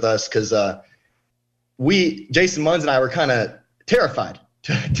Sprinter van with us because Jason Munz and I were kind of terrified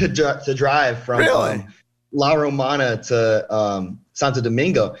to drive from La Romana to Santo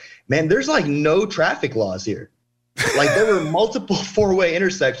Domingo. Man, there's like no traffic laws here. Like there were multiple 4-way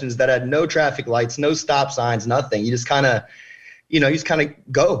intersections that had no traffic lights, no stop signs, nothing. You just kind of,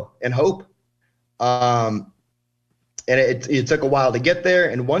 go and hope. And it took a while to get there.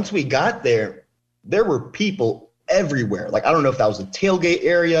 And once we got there, there were people everywhere. Like, I don't know if that was a tailgate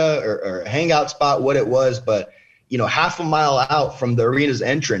area or a hangout spot, what it was, but, half a mile out from the arena's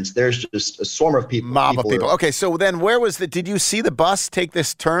entrance, there's just a swarm of people. Mob of people. Okay, so then did you see the bus take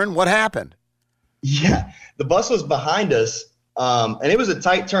this turn? What happened? Yeah, the bus was behind us, and it was a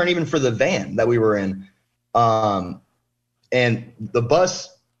tight turn even for the van that we were in. And the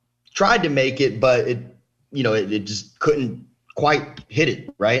bus tried to make it, but it just couldn't quite hit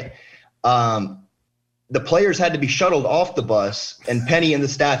it, right? The players had to be shuttled off the bus, and Penny and the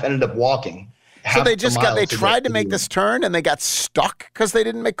staff ended up walking. So they tried to make this turn, and they got stuck because they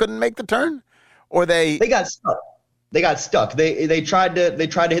couldn't make the turn, or they got stuck. They got stuck. They tried to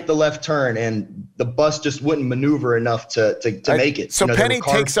hit the left turn, and the bus just wouldn't maneuver enough to make it. So Penny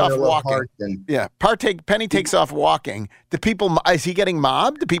takes off walking. Penny takes off walking. Is he getting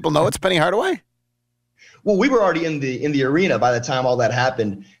mobbed? Do people know it's Penny Hardaway? Well, we were already in the arena by the time all that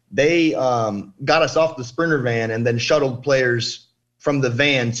happened. They got us off the Sprinter van and then shuttled players from the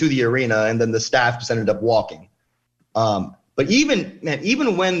van to the arena, and then the staff just ended up walking. But even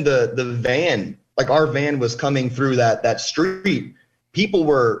when the van, like our van, was coming through that street, people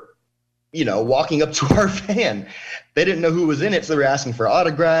were, walking up to our van. They didn't know who was in it, so they were asking for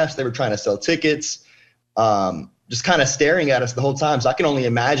autographs. They were trying to sell tickets. Just kind of staring at us the whole time. So I can only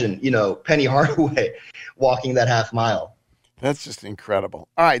imagine, Penny Hardaway walking that half mile. That's just incredible.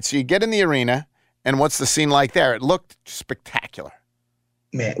 All right, so you get in the arena, and what's the scene like there? It looked spectacular.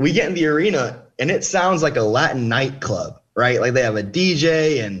 Man, we get in the arena, and it sounds like a Latin nightclub, right? Like they have a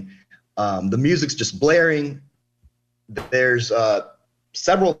DJ, and the music's just blaring. There's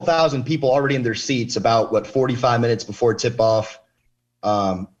several thousand people already in their seats about, 45 minutes before tip-off.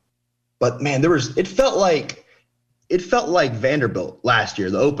 But, man, it felt like Vanderbilt last year,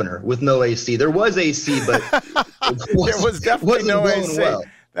 the opener, with no AC. There was AC, but there was definitely no AC. Well.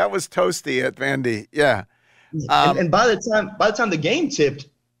 That was toasty at Vandy. Yeah. And by the time the game tipped,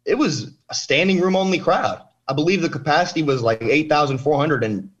 it was a standing room only crowd. I believe the capacity was like 8,400,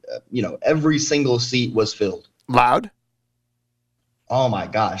 and every single seat was filled. Loud? Oh my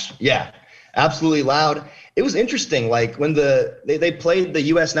gosh, yeah, absolutely loud. It was interesting, like when they played the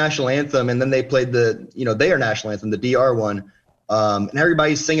U.S. national anthem, and then they played their national anthem, the DR one, and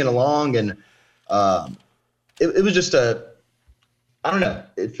everybody's singing along, and it was just I don't know.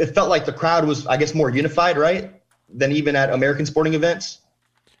 It felt like the crowd was, I guess, more unified, right, than even at American sporting events.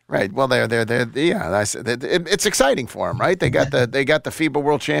 Right. Well, they're yeah. It's exciting for them, right? They got the FIBA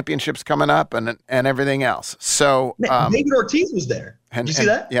World Championships coming up and everything else. So David Ortiz was there. Did you see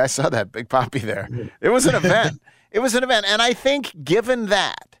that? Yeah, I saw that. Big Papi there. It was an event. It was an event, and I think given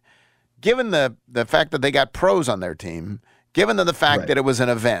the fact that they got pros on their team, given the fact that it was an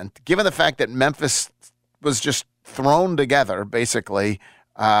event, given the fact that Memphis was just thrown together, basically,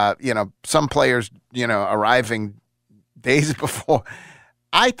 some players, arriving days before.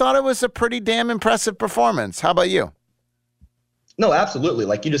 I thought it was a pretty damn impressive performance. How about you? No, absolutely.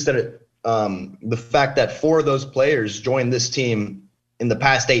 Like you just said it, the fact that 4 of those players joined this team in the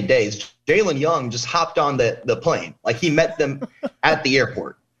past 8 days. Jalen Young just hopped on the plane. Like he met them at the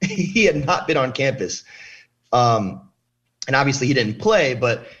airport. He had not been on campus. And obviously he didn't play,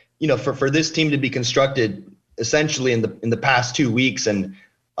 but for this team to be constructed essentially in the past 2 weeks and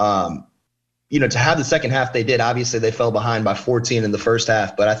to have the second half they did, obviously they fell behind by 14 in the first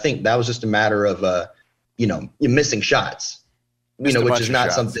half, but I think that was just a matter of, missing shots, which is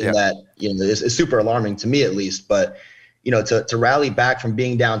not something that, is super alarming to me at least, but, to rally back from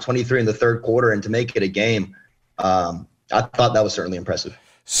being down 23 in the third quarter and to make it a game, I thought that was certainly impressive.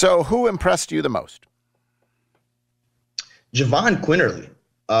 So who impressed you the most? Javon Quinterly.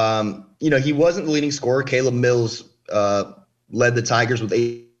 He wasn't the leading scorer. Caleb Mills led the Tigers with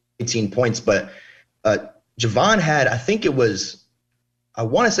 18 points, but Javon had, I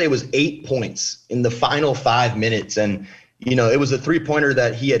want to say it was 8 points in the final 5 minutes. And, it was a 3-pointer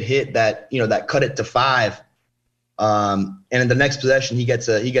that he had hit that cut it to 5. And in the next possession, he gets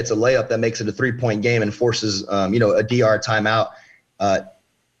a layup that makes it a 3-point game and forces, a DR timeout.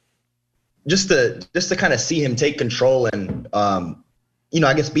 Just to kind of see him take control and,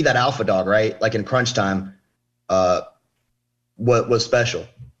 I guess be that alpha dog, right? Like in crunch time, what was special.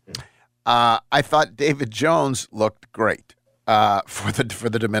 I thought David Jones looked great for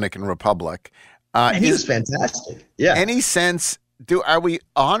the Dominican Republic. And he was fantastic. Yeah. Any sense? Are we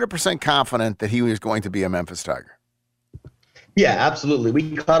 100% confident that he was going to be a Memphis Tiger? Yeah, absolutely.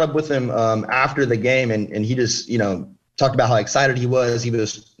 We caught up with him after the game, and he just talked about how excited he was. He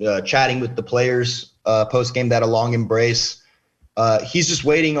was chatting with the players post game. That a long embrace. He's just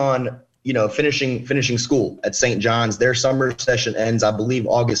waiting on finishing school at St. John's. Their summer session ends, I believe,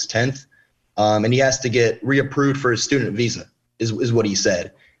 August 10th. And he has to get reapproved for his student visa, is what he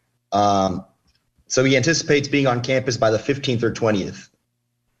said. So he anticipates being on campus by the 15th or 20th.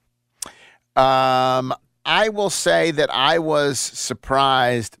 I will say that I was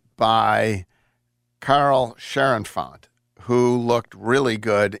surprised by Carl Scherenfant, who looked really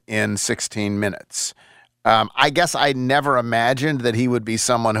good in 16 minutes. I guess I never imagined that he would be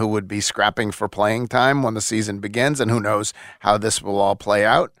someone who would be scrapping for playing time when the season begins, and who knows how this will all play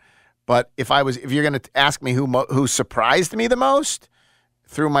out. But if you're going to ask me who surprised me the most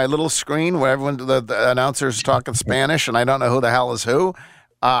through my little screen where the announcer's talking Spanish and I don't know who the hell is who,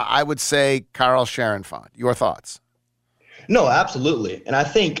 I would say Carl Scherenfant. Your thoughts? No, absolutely. And I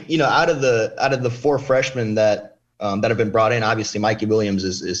think, out of the 4 freshmen that have been brought in, obviously Mikey Williams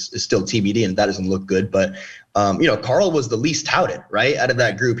is still TBD and that doesn't look good. But, Carl was the least touted, right? Out of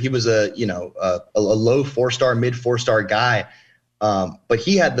that group, he was a low 4-star, mid 4-star guy. But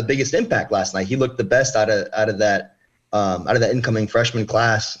he had the biggest impact last night. He looked the best out of that incoming freshman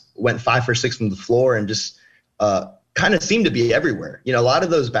class, went 5 for 6 from the floor and just kind of seemed to be everywhere. A lot of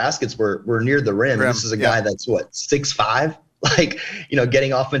those baskets were near the rim. This is a guy that's 6'5",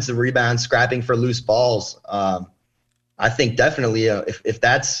 getting offensive rebounds, scrapping for loose balls. I think definitely if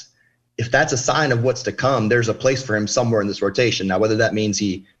that's a sign of what's to come, there's a place for him somewhere in this rotation. Now, whether that means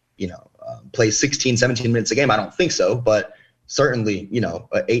he, plays 16, 17 minutes a game, I don't think so, but certainly,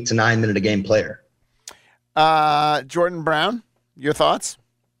 an 8 to 9 minute a game player. Jordan Brown, your thoughts?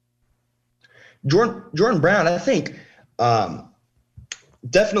 Jordan Brown, I think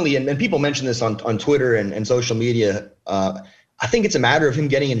definitely, and people mention this on Twitter and social media, I think it's a matter of him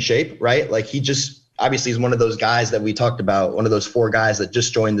getting in shape, right? Like he just obviously is one of those guys that we talked about, one of those 4 guys that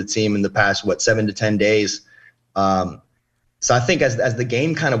just joined the team in the past, 7 to 10 days. So I think as the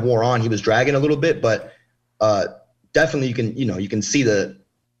game kind of wore on, he was dragging a little bit, but definitely you can see the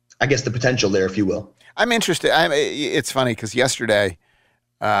potential there, if you will. I'm interested. It's funny because yesterday,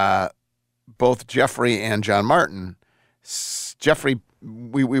 both Jeffrey and John Martin, Jeffrey,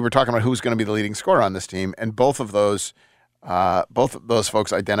 we were talking about who's going to be the leading scorer on this team, and both of those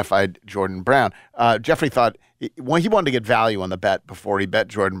folks identified Jordan Brown. Jeffrey thought he wanted to get value on the bet before he bet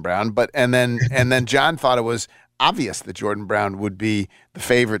Jordan Brown, and then John thought it was obvious that Jordan Brown would be the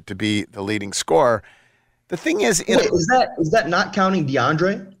favorite to be the leading scorer. The thing is, is that not counting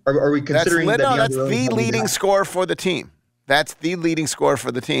DeAndre? Or are we considering that's the leading scorer for the team? That's the leading scorer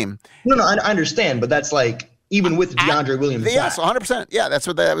for the team. No, I understand, but that's like even with DeAndre Williams. Yes, 100%. Yeah, that's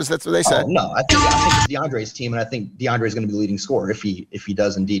what they said. No, I think it's DeAndre's team, and I think DeAndre is going to be the leading scorer if he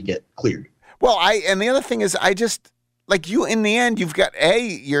does indeed get cleared. Well, and the other thing is, I just like you. In the end, you've got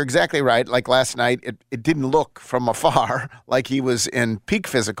you're exactly right. Like last night, it didn't look from afar like he was in peak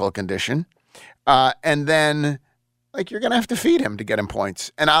physical condition, and then. Like, you're going to have to feed him to get him points.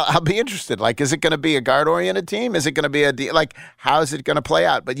 And I'll be interested. Like, is it going to be a guard-oriented team? Is it going to be like, how is it going to play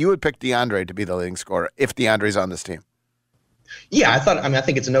out? But you would pick DeAndre to be the leading scorer if DeAndre's on this team. Yeah, I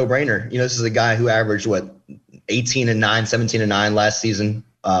think it's a no-brainer. This is a guy who averaged, 18-9, 17-9 last season,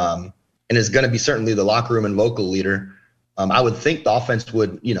 and is going to be certainly the locker room and vocal leader. I would think the offense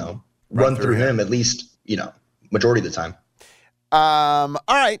would, run through him at least, majority of the time. All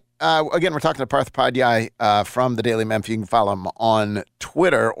right. Again, we're talking to Parth Upadhyaya from the Daily Memph. You can follow him on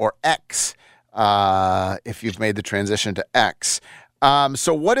Twitter or X if you've made the transition to X.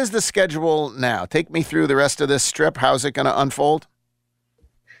 So what is the schedule now? Take me through the rest of this strip. How's it going to unfold?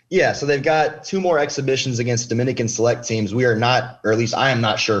 Yeah, so they've got 2 more exhibitions against Dominican select teams. We are not, or at least I am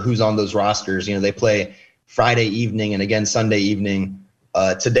not sure who's on those rosters. They play Friday evening and again Sunday evening.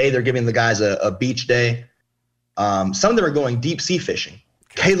 Today they're giving the guys a beach day. Some of them are going deep sea fishing.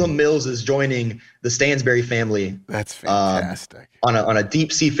 Caleb Mills is joining the Stansberry family. That's fantastic. On a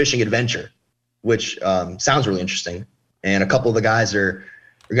deep sea fishing adventure, which sounds really interesting. And a couple of the guys are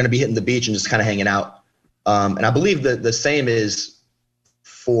going to be hitting the beach and just kind of hanging out. And I believe that the same is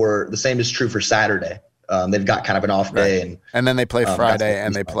true for Saturday. They've got kind of an off day, and then they play Friday,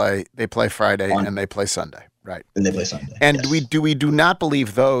 and they play Friday, and they play Sunday. Right. And they play Sunday. And yes. we do not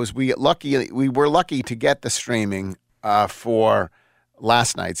believe those. We were lucky to get the streaming for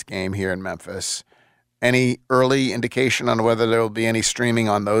last night's game here in Memphis. Any early indication on whether there will be any streaming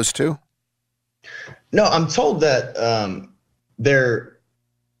on those two? No, I'm told that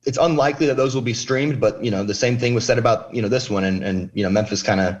it's unlikely that those will be streamed, but the same thing was said about this one, and Memphis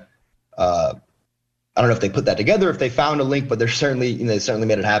kind of I don't know if they put that together, if they found a link, but they certainly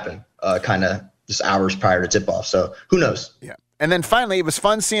made it happen kind of just hours prior to tip-off. So who knows? Yeah. And then finally, it was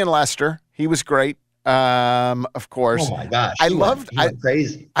fun seeing Lester. He was great. Of course. Oh my gosh. He went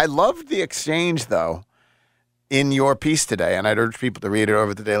crazy. I loved the exchange though in your piece today, and I'd urge people to read it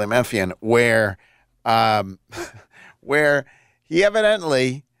over at the Daily Memphian, where he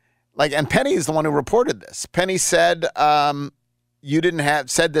evidently, and Penny is the one who reported this. Penny said, you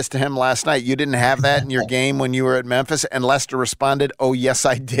said this to him last night. You didn't have that in your game when you were at Memphis, and Lester responded, "Oh yes,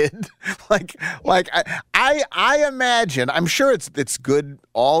 I did." I imagine. I'm sure it's good,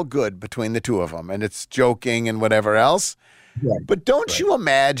 all good between the two of them, and it's joking and whatever else. Right. But don't you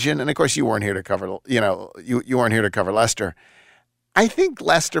imagine? And of course, you weren't here to cover. You weren't here to cover Lester. I think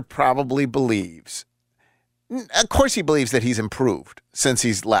Lester probably believes. Of course, he believes that he's improved since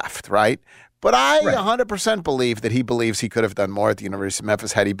he's left, right? But I 100% believe that he believes he could have done more at the University of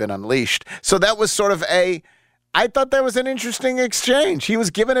Memphis had he been unleashed. So that was sort of I thought that was an interesting exchange. He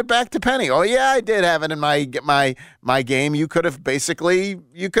was giving it back to Penny. Oh yeah, I did have it in my game. You could have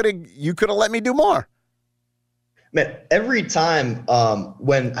let me do more. Man, every time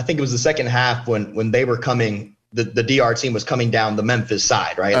when I think it was the second half when they were coming, the DR team was coming down the Memphis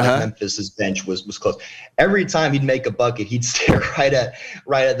side, right? Uh-huh. Like Memphis's bench was close. Every time he'd make a bucket, he'd stare right at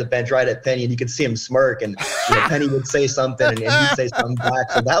the bench, right at Penny, and you could see him smirk. And Penny would say something, and he'd say something back.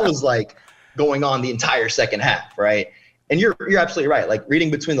 So that was going on the entire second half, right? And you're absolutely right. Like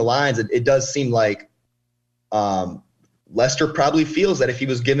reading between the lines, it does seem like Lester probably feels that if he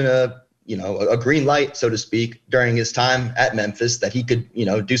was given a green light, so to speak, during his time at Memphis, that he could,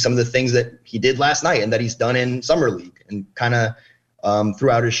 do some of the things that he did last night and that he's done in summer league and kind of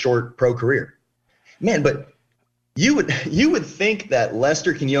throughout his short pro career. Man, but you would think that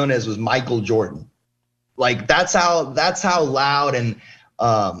Lester Quinones was Michael Jordan. Like that's how loud and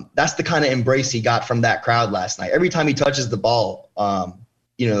that's the kind of embrace he got from that crowd last night. Every time he touches the ball,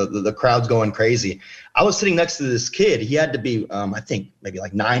 the crowd's going crazy. I was sitting next to this kid. He had to be, I think maybe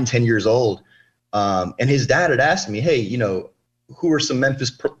 9-10 years old. And his dad had asked me, hey, who are some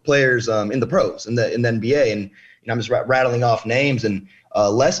Memphis players in the pros in the NBA? And I'm just rattling off names, and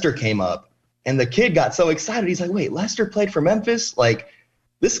Lester came up, and the kid got so excited. He's like, wait, Lester played for Memphis? Like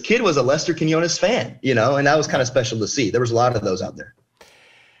this kid was a Lester Quinones fan, and that was kind of special to see. There was a lot of those out there.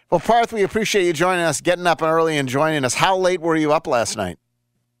 Well, Parth, we appreciate you joining us, getting up early and joining us. How late were you up last night?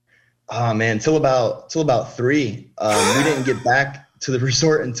 Oh man, till about 3. We didn't get back to the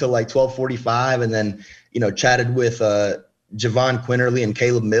resort until 12:45, and then chatted with Javon Quinterly and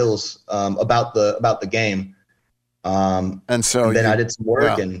Caleb Mills about the game. And then I did some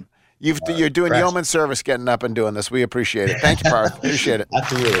work, and You're doing yeoman service getting up and doing this. We appreciate it. Thank you, Parth. Appreciate it.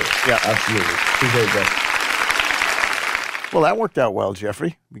 Absolutely. Yeah. Absolutely. Appreciate it, Jeff. Well, that worked out well,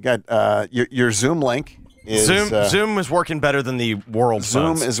 Jeffrey. We got your Zoom link. Zoom is working better than the world.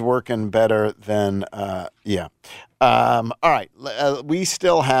 Zoom phones. is working better than all right. We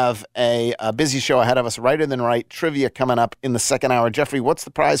still have a busy show ahead of us. Righter Than Right trivia coming up in the second hour. Jeffrey, what's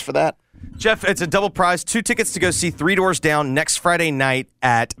the prize for that? Jeff, it's a double prize. 2 tickets to go see Three Doors Down next Friday night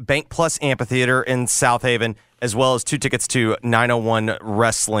at Bank Plus Amphitheater in South Haven, as well as 2 tickets to 901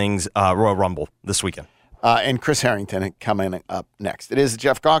 Wrestling's Royal Rumble this weekend. And Chris Harrington coming up next. It is the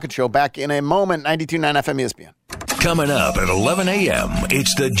Geoff Calkins Show. Back in a moment, 92.9 FM ESPN. Coming up at 11 a.m.,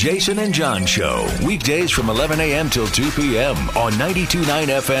 it's the Jason and John Show. Weekdays from 11 a.m. till 2 p.m. on 92.9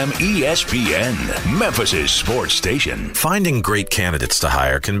 FM ESPN, Memphis' sports station. Finding great candidates to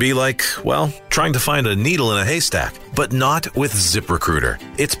hire can be like, well, trying to find a needle in a haystack, but not with ZipRecruiter.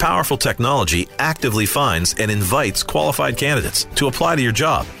 Its powerful technology actively finds and invites qualified candidates to apply to your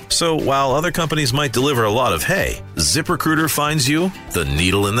job. So while other companies might deliver a lot of hay, ZipRecruiter finds you the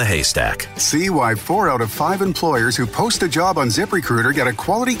needle in the haystack. See why 4 out of 5 employers who post a job on ZipRecruiter get a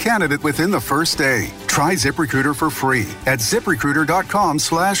quality candidate within the first day. Try ZipRecruiter for free at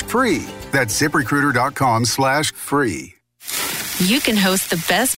ZipRecruiter.com/free. That's ZipRecruiter.com/free. You can host the best